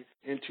party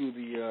into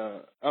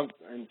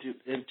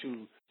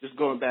into just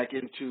going back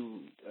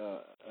into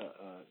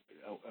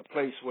a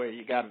place where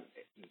you got a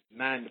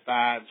 9 to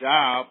 5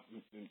 job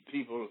and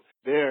people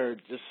there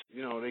just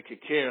they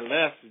could care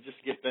less to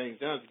just get things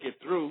done to get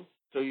through.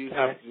 So you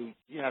have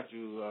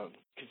to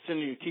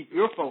continue to keep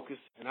your focus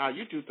on how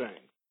you do things,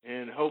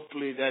 and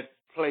hopefully that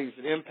plays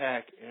an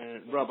impact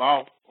and rub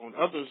off on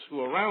others who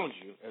are around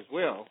you as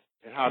well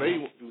and how they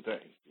do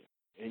things.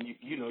 And you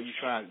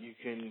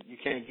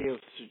can't give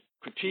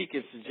critique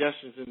and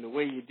suggestions in the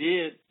way you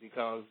did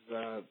because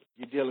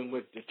you're dealing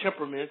with the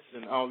temperaments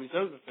and all these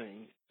other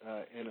things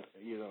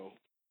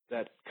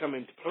that come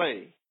into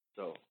play.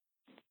 So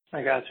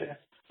I got you.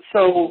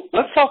 So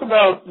let's talk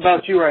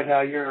about you right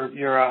now.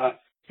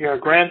 You're a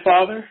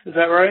grandfather, is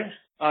that right?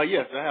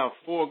 Yes, I have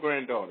 4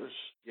 granddaughters.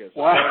 Yes.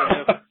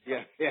 Wow.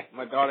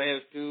 My daughter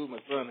has 2. My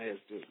son has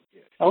 2.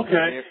 Yes.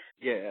 Okay.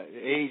 The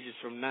age is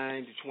from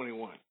 9 to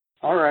 21.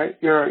 All right.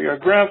 You're a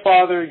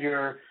grandfather.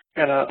 You're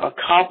an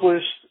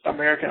accomplished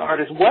American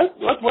artist. What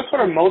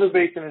sort of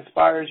motivates and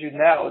inspires you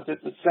now? Is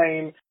it the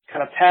same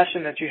kind of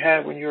passion that you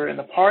had when you were in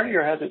the party,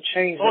 or has it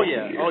changed over the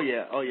years?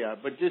 Oh yeah.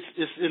 But this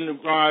is in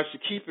regards to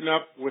keeping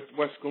up with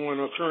what's going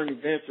on, current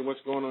events, and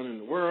what's going on in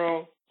the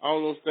world. All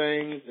those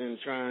things, and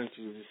trying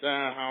to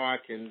decide how I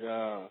can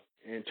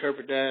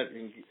interpret that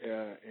and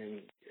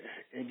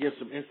give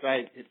some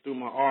insight through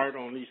my art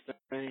on these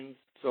things.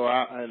 So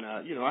I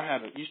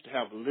used to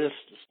have a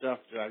list of stuff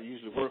that I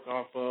usually work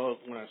off of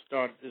when I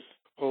started this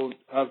whole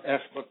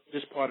aspect,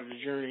 this part of the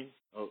journey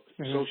of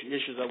social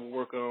issues I would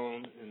work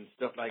on and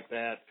stuff like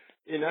that,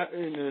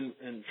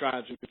 and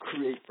try to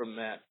create from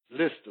that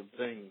list of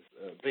things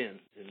then.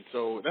 And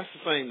so that's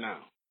the same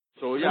now.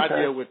 So I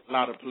deal with a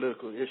lot of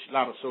political issues, a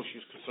lot of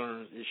social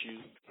concerns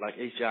issues like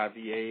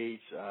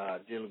HIV/AIDS,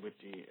 dealing with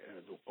the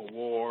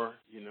war,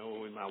 in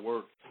my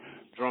work,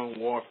 drone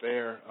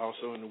warfare,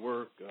 also in the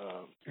work,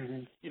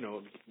 the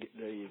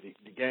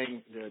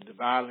gang, the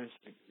violence,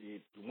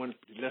 the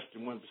less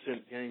than 1%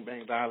 gang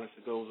bang violence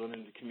that goes on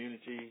in the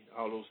community,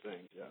 all those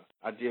things.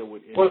 I deal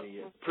with in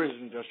the prison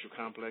industrial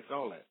complex,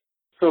 all that.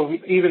 So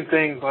even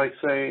things like,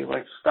 say,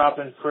 like stop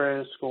and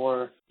frisk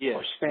or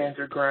stand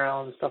your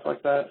ground and stuff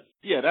like that?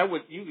 Yeah, that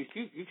would you could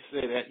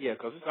say that,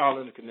 because it's all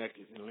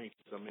interconnected and linked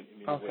to some in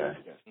many ways.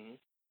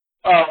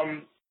 Mm-hmm.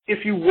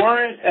 If you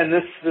weren't, and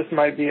this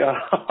might be a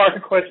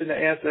hard question to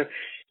answer,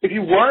 if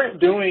you weren't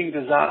doing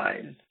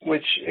design,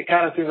 which it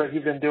kind of seems like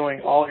you've been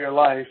doing all your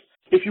life,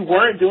 if you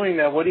weren't doing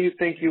that, what do you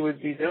think you would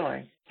be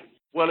doing?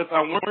 Well, if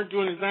I weren't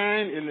doing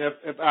design, and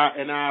if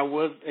I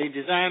was a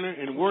designer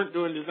and weren't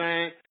doing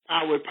design,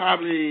 I would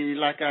probably,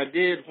 like I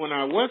did when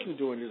I wasn't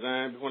doing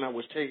design, when I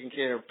was taking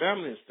care of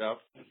family and stuff,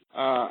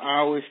 I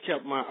always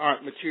kept my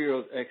art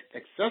materials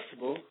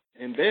accessible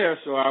and there,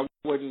 so I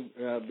wouldn't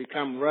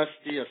become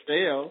rusty or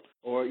stale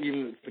or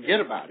even forget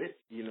about it,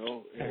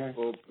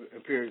 for a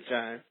period of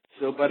time.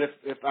 So, but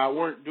if I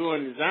weren't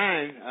doing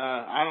design,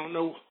 I don't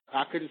know.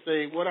 I couldn't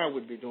say what I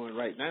would be doing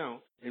right now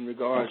in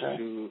regards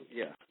to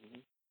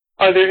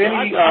Are there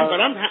any?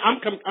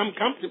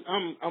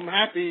 I'm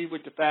happy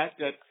with the fact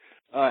that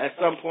at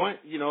some point,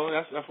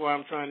 that's what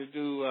I'm trying to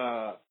do.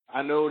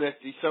 I know that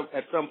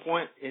at some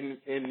point in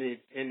the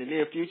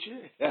near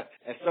future, at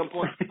some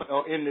point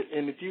or in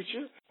the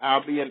future,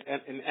 I'll be an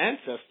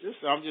ancestor.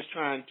 So I'm just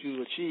trying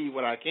to achieve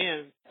what I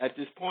can at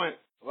this point,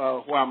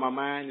 while my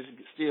mind is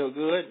still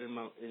good and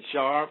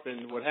sharp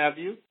and what have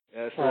you.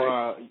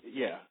 So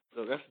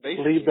that's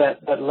basically leave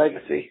that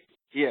legacy.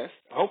 Yes,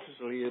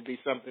 hopefully it'll be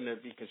something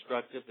that'll be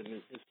constructive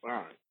and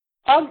inspiring.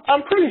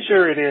 I'm pretty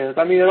sure it is.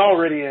 I mean, it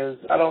already is.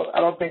 I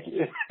don't think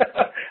you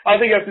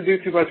have to do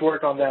too much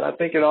work on that. I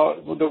think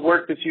the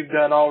work that you've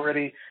done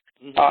already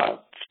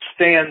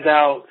stands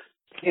out.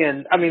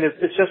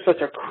 It's just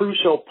such a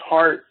crucial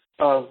part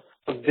of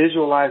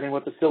visualizing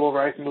what the civil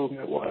rights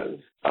movement was.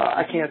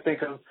 I can't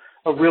think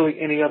of really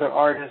any other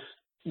artist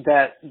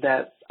that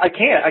I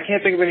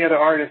can't think of any other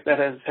artist that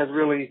has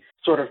really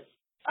sort of,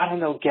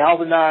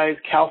 galvanized,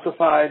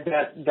 calcified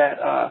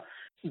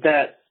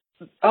that.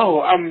 Oh,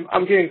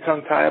 I'm getting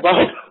tongue tied about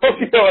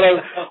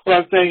what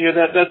I'm saying here.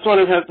 That sort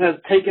of has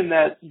taken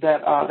that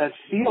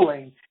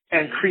feeling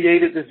and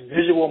created this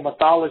visual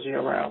mythology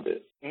around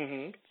it.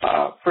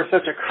 For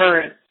such a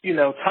current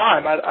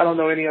time. I don't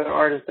know any other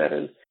artist that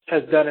has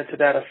done it to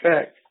that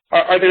effect.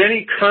 Are there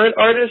any current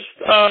artists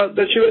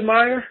that you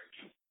admire?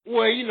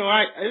 Well,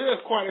 there's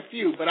quite a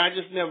few, but I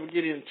just never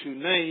get into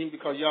name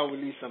because y'all will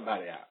leave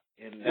somebody out.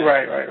 And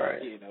right.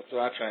 So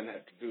I try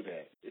not to do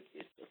that.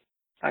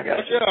 I got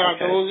you. There are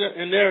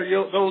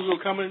those who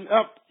are coming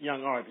up,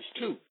 young artists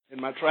too.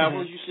 In my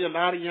travels, you see a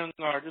lot of young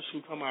artists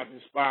who come out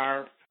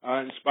inspired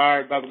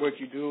by the work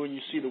you do, and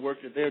you see the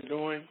work that they're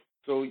doing.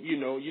 So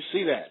you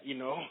see that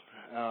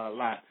a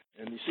lot,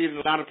 and you see it in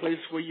a lot of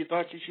places where you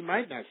thought you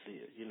might not see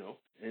it.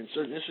 In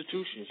certain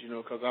institutions,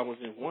 because I was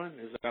in one,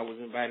 I was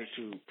invited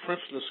to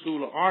Princeton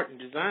School of Art and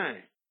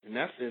Design, and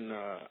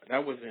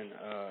that was in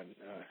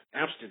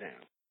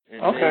Amsterdam.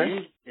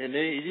 And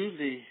they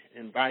usually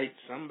invite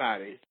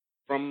somebody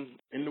from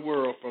in the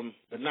world,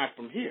 but not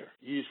from here.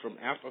 Usually from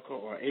Africa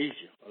or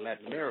Asia or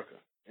Latin America.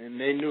 And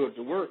they knew of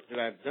the work that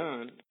I've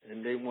done,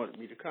 and they wanted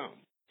me to come.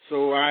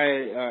 So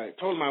I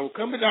told them I would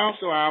come, but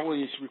also I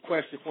always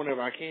requested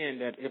whenever I can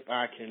that if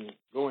I can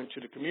go into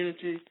the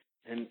community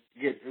and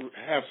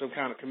have some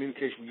kind of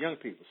communication with young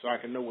people so I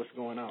can know what's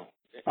going on.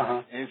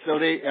 And so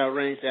they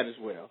arranged that as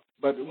well.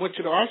 But went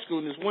to the art school,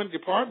 and there's one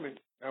department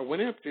I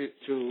went up to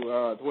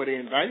where they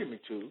invited me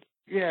to.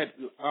 You had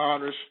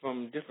artists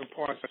from different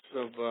parts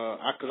of,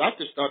 because I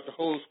just thought the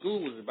whole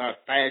school was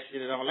about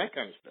fashion and all that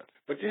kind of stuff.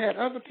 But you had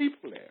other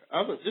people there.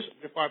 This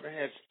department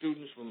had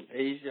students from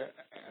Asia,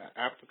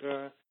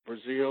 Africa,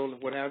 Brazil,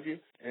 and what have you.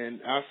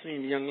 And I've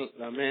seen a young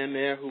man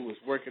there who was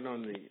working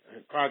on the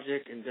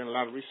project and done a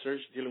lot of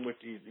research dealing with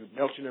the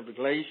melting of the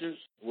glaciers,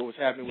 what was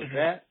happening with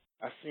that.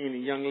 I seen a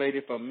young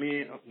lady from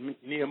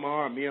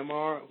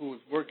Myanmar who was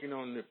working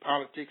on the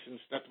politics and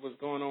stuff that was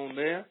going on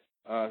there.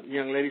 A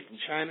young lady from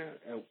China,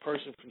 a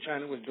person from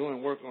China was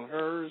doing work on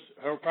her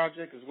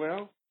project as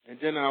well. And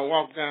then I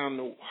walked down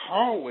the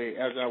hallway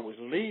as I was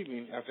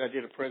leaving after I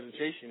did a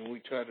presentation and we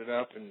cut it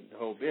up and the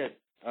whole bit.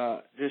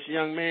 This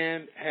young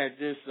man had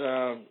this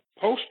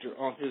poster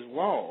on his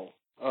wall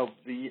of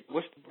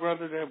what's the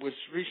brother that was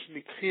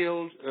recently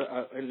killed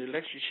in the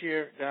lecture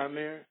chair down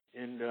there?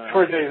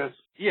 Troy Davis.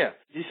 Yeah.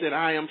 He said,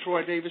 I am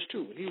Troy Davis,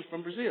 too. He was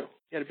from Brazil.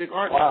 He had a big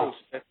art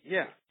poster.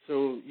 Yeah.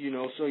 So,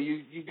 so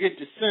you get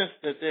the sense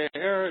that they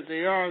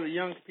are the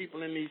young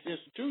people in these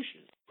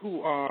institutions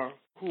who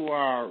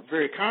are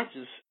very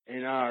conscious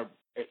and are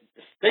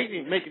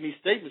making these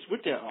statements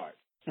with their art.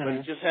 Mm-hmm. But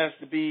it just has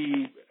to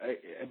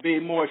be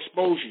more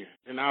exposure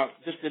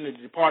just in the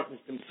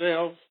departments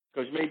themselves,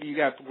 because maybe you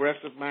got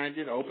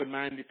progressive-minded or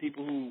open-minded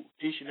people who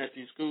teaching at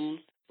these schools,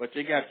 but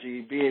they got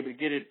to be able to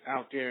get it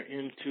out there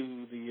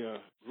into the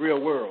real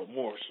world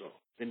more so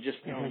than just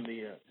on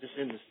just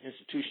in the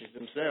institutions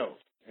themselves.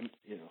 And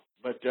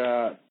but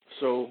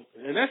so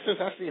in that sense,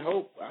 I see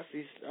hope. I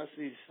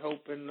see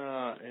hope in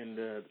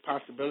the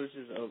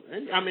possibilities of.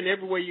 And, I mean,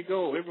 everywhere I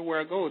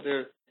go, there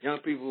are young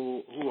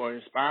people who are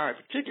inspired,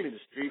 particularly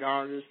the street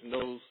artists and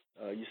those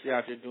you see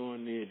out there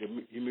doing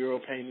the mural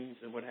paintings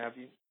and what have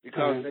you.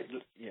 Because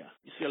you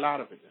see a lot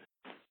of it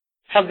there.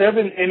 Have there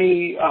been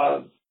any?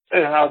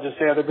 And I'll just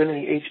say, have there been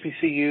any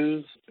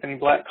HBCUs, any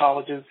black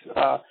colleges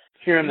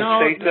here in the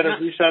States that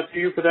have reached out to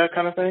you for that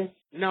kind of thing?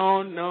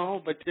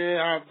 No, but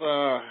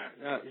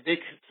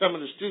some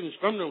of the students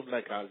from those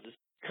black colleges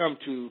come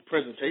to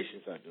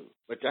presentations I do,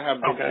 but I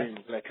haven't been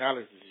to black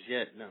colleges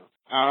yet. No,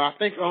 I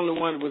think the only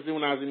one was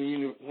when I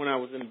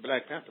was in the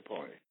Black Panther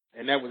Party,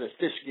 and that was at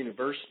Fisk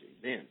University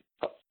then.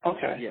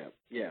 Okay.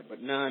 Yeah,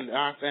 but none.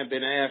 I haven't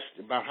been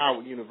asked about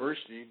Howard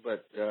University,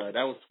 but that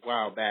was a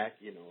while back,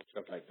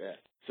 stuff like that.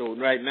 So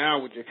right now,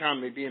 with the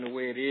economy being the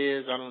way it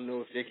is, I don't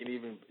know if they can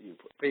even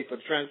pay for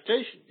the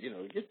transportation,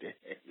 to get there.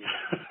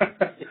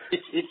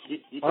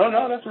 Well,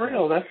 no, that's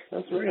real. That's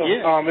real.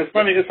 Yeah.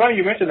 It's funny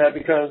you mentioned that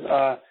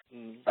because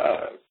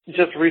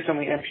just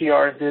recently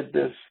NPR did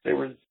this. They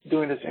were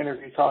doing this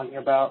interview talking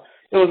about.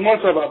 It was more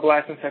so about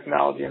blacks in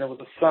technology, and it was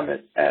a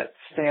summit at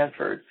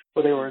Stanford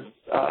where they were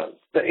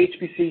the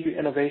HBCU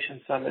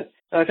Innovation Summit.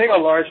 And I think a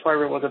large part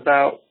of it was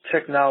about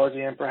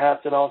technology, and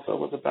perhaps it also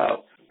was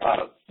about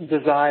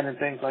design and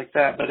things like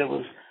that. But it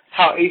was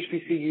how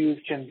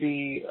HBCUs can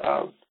be,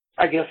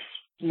 I guess,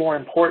 more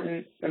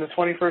important in the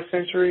 21st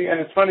century. And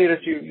it's funny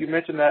that you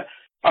mentioned that.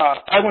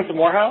 I went to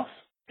Morehouse,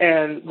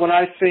 and when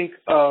I think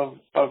of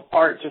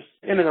art just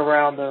in and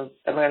around the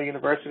Atlanta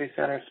University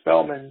Center,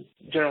 Spelman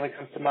generally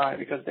comes to mind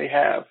because they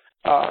have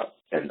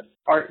an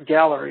art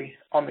gallery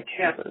on the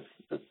campus.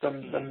 It's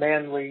the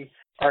Manley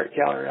Art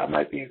Gallery. I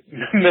might be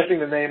messing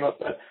the name up,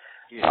 but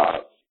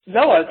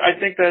no, I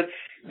think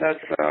that's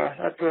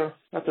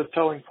a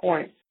telling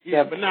point.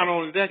 Yeah, but not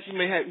only that, you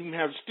may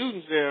have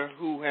students there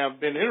who have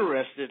been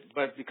interested,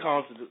 but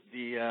because of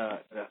the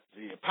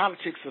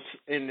politics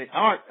in the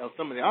art of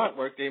some of the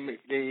artwork,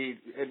 the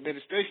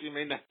administration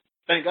may not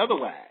think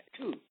otherwise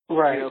too.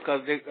 Right.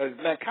 Because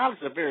black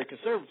colleges are very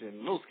conservative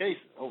in most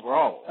cases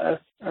overall.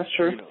 That's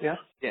true. Yeah.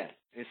 Yeah.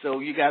 And so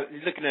you're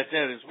looking at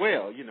that as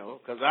well,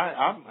 because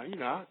I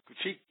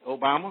critique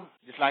Obama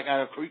just like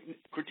I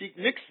critique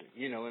Nixon,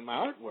 in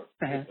my artwork,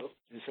 and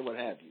so what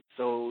have you.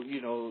 So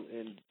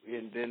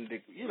and then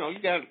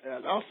you got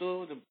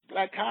also the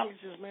black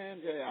colleges,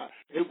 man.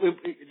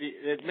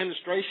 The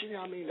administration.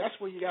 I mean, that's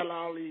where you got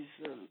all these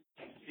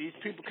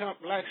people,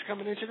 blacks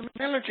coming into the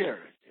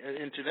military,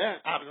 into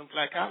that out of them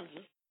black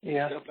colleges,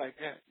 stuff like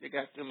that. They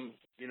got them,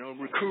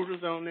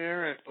 recruiters on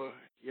there,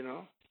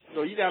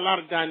 So you got a lot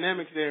of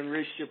dynamics there in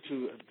relationship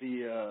to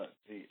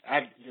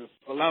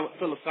a lot of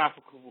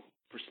philosophical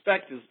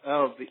perspectives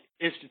of the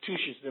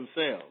institutions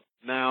themselves.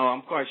 Now,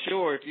 I'm quite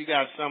sure if you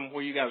got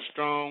where you got a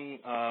strong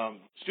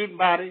student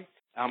body,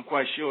 I'm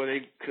quite sure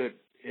they could,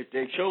 if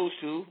they chose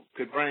to,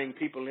 could bring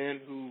people in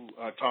who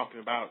are talking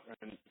about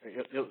and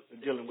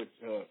dealing with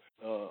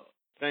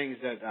things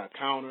that are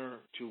counter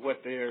to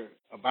what they're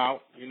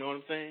about. You know what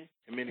I'm saying?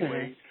 In many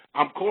ways.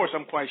 Of course,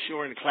 I'm quite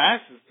sure in the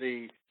classes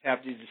they have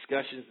these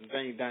discussions and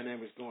things,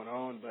 dynamics going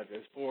on, but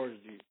as far as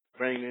the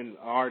bringing in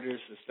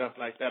artists and stuff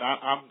like that,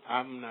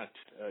 I'm not,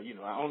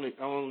 I only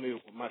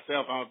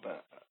myself,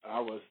 I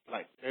was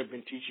like, there have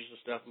been teachers and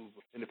stuff who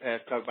in the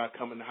past talked about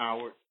going to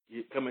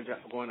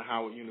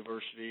Howard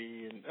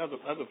University and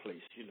other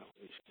places,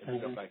 and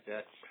stuff like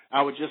that.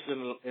 I was just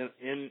in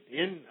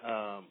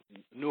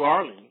New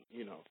Orleans,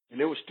 and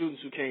there were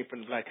students who came from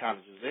the black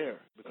colleges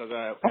there because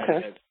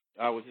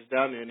I was just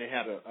down there and they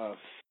had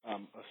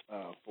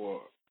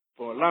for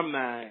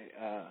alumni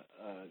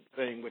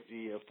thing with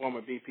the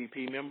former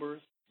BPP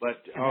members, but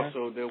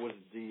also there was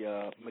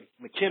the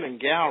McKinnon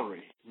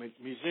Gallery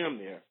Museum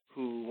there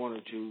who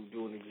wanted to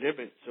do an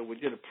exhibit. So we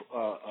did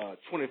a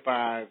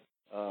 25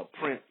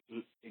 print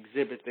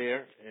exhibit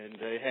there, and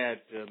they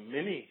had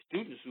many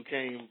students who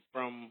came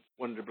from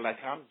one of the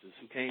black colleges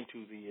who came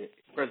to the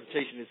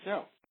presentation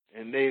itself.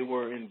 And they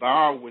were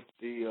involved with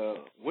the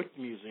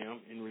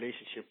museum in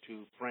relationship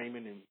to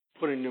framing and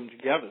putting them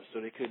together so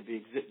they could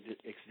be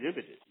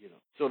exhibited.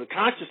 So the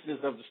consciousness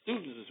of the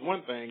students is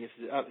one thing; it's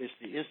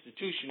the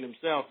institution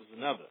themselves is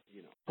another.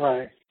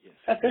 Right. Yes.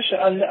 That's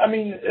interesting. I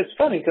mean, it's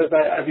funny because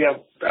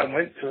I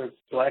went to a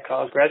black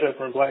college, graduated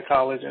from a black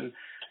college, and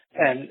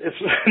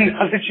it's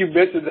now that you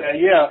mentioned that,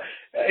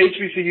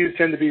 HBCUs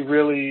tend to be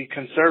really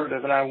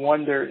conservative, and I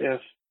wonder if,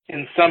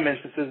 in some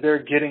instances, they're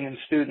getting in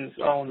students'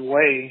 own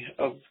way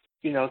of,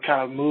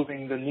 kind of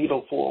moving the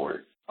needle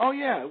forward. Oh,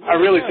 yeah. I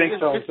really think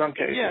so in some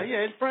cases. Yeah,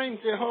 it frames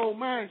their whole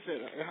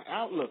mindset,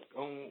 outlook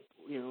on,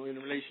 in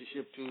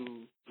relationship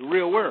to the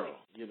real world,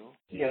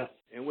 Yeah.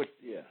 And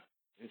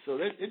and so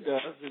it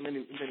does in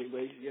many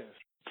ways, yes.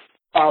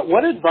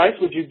 What advice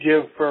would you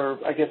give for,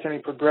 I guess, any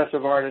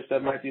progressive artists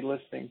that might be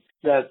listening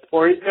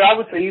or I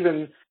would say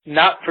even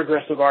not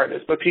progressive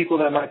artists, but people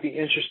that might be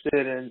interested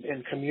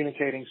in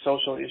communicating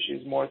social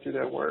issues more through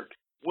their work?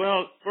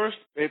 Well, first,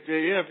 if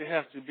they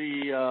have to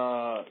be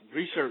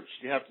researched,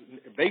 you have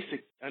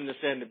to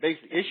understand the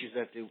basic issues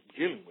that they're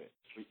dealing with.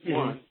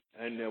 One,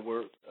 in their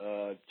work.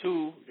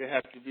 Two, they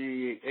have to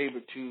be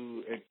able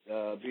to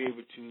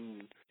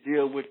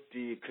deal with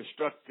the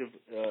constructive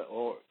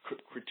or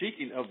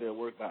critiquing of their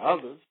work by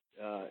others.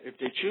 If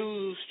they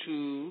choose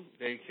to,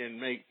 they can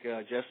make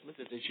adjustments.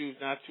 If they choose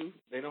not to,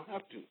 they don't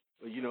have to.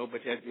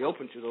 But they have to be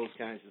open to those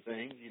kinds of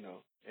things,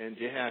 and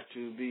they have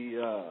to be,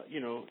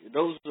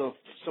 those are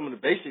some of the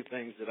basic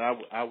things that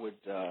I would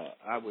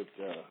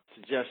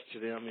suggest to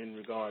them in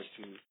regards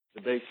to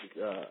the basic,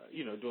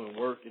 doing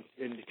work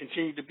and to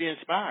continue to be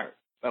inspired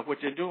by what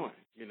they're doing.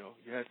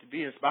 You have to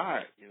be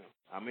inspired.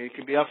 I mean, it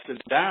can be ups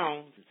and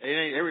downs.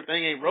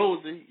 Everything ain't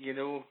rosy,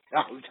 all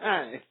the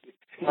time.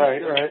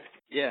 Right.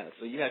 Yeah,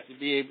 so you have to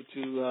be able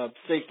to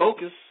stay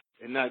focused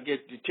and not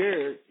get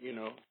deterred,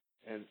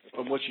 and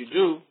from what you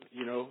do,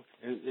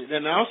 and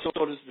then also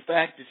notice the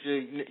fact that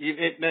you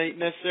ain't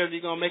necessarily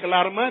going to make a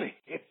lot of money.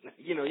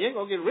 You ain't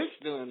going to get rich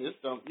doing this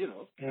stuff, Yeah,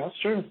 that's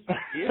true.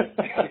 Yeah.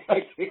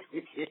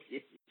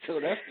 So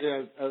that's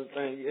the other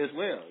thing as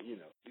well,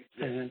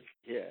 Mm-hmm.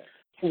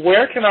 Yeah.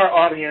 Where can our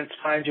audience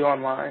find you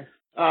online?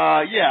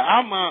 I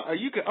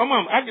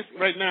guess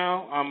right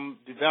now I'm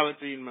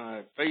developing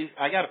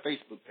I got a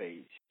Facebook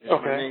page.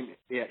 Okay. My name,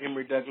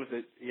 Emory Douglas.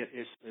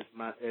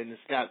 It's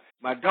got,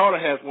 my daughter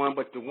has one,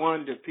 but the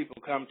one that people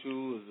come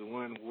to is the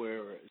one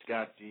where it's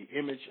got the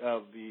image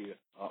of the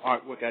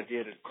artwork I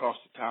did across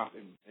the top,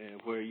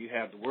 and where you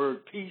have the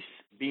word peace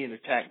being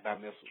attacked by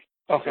missiles.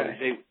 Okay.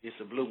 So it's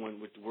a blue one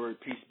with the word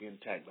peace being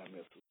attacked by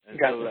missiles. And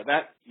gotcha. So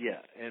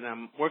and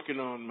I'm working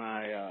on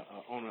my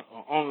on an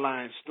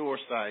online store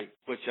site,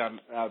 which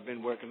I've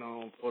been working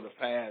on for the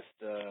past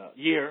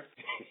year.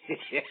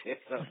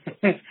 So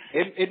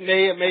it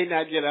may or may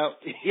not get up,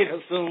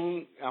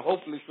 soon.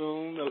 Hopefully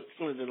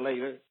sooner than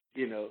later,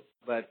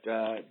 But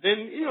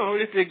then,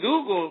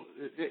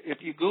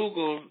 if you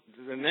Google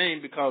the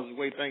name, because the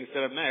way things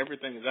set up now,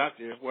 everything is out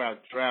there where I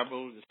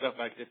travel and stuff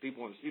like that.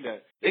 People want to see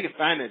that. They can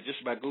find that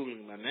just by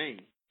Googling my name.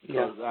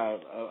 Because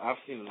I've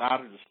seen a lot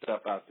of the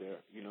stuff out there,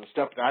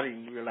 stuff that I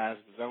didn't even realize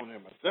was on there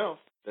myself.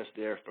 That's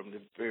there from the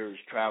various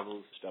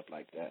travels, stuff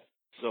like that.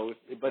 So,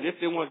 but if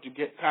they want to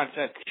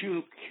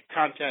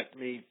contact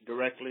me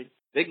directly,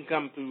 they can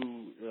come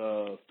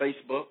through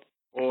Facebook.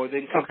 Or they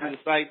can come to the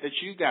site that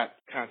you got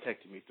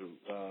contacted me through,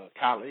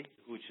 Kali,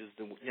 which is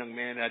the young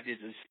man I did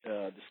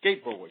the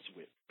skateboards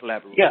with,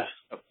 collaborating. Yes.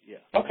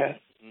 Yeah. Okay.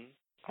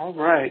 Mm-hmm. All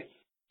right.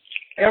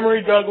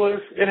 Emory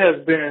Douglas, it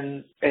has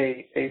been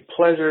a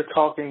pleasure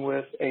talking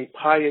with a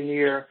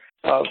pioneer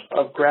of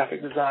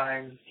graphic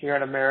design here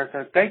in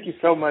America. Thank you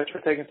so much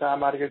for taking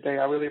time out of your day.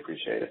 I really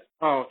appreciate it.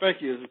 Oh,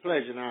 thank you. It's a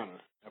pleasure and honor.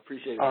 I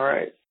appreciate it. All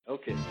right.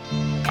 Okay.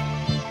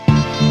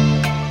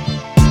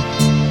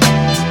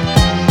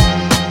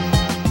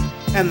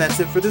 And that's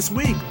it for this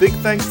week. Big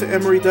thanks to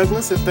Emory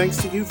Douglas, and thanks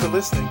to you for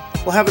listening.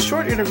 We'll have a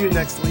short interview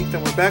next week,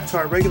 then we're back to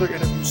our regular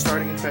interviews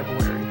starting in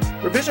February.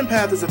 Revision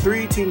Path is a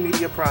 318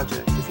 media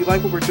project. If you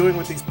like what we're doing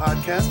with these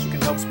podcasts, you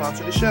can help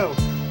sponsor the show.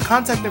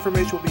 Contact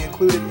information will be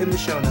included in the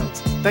show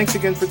notes. Thanks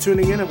again for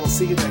tuning in, and we'll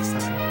see you next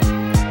time.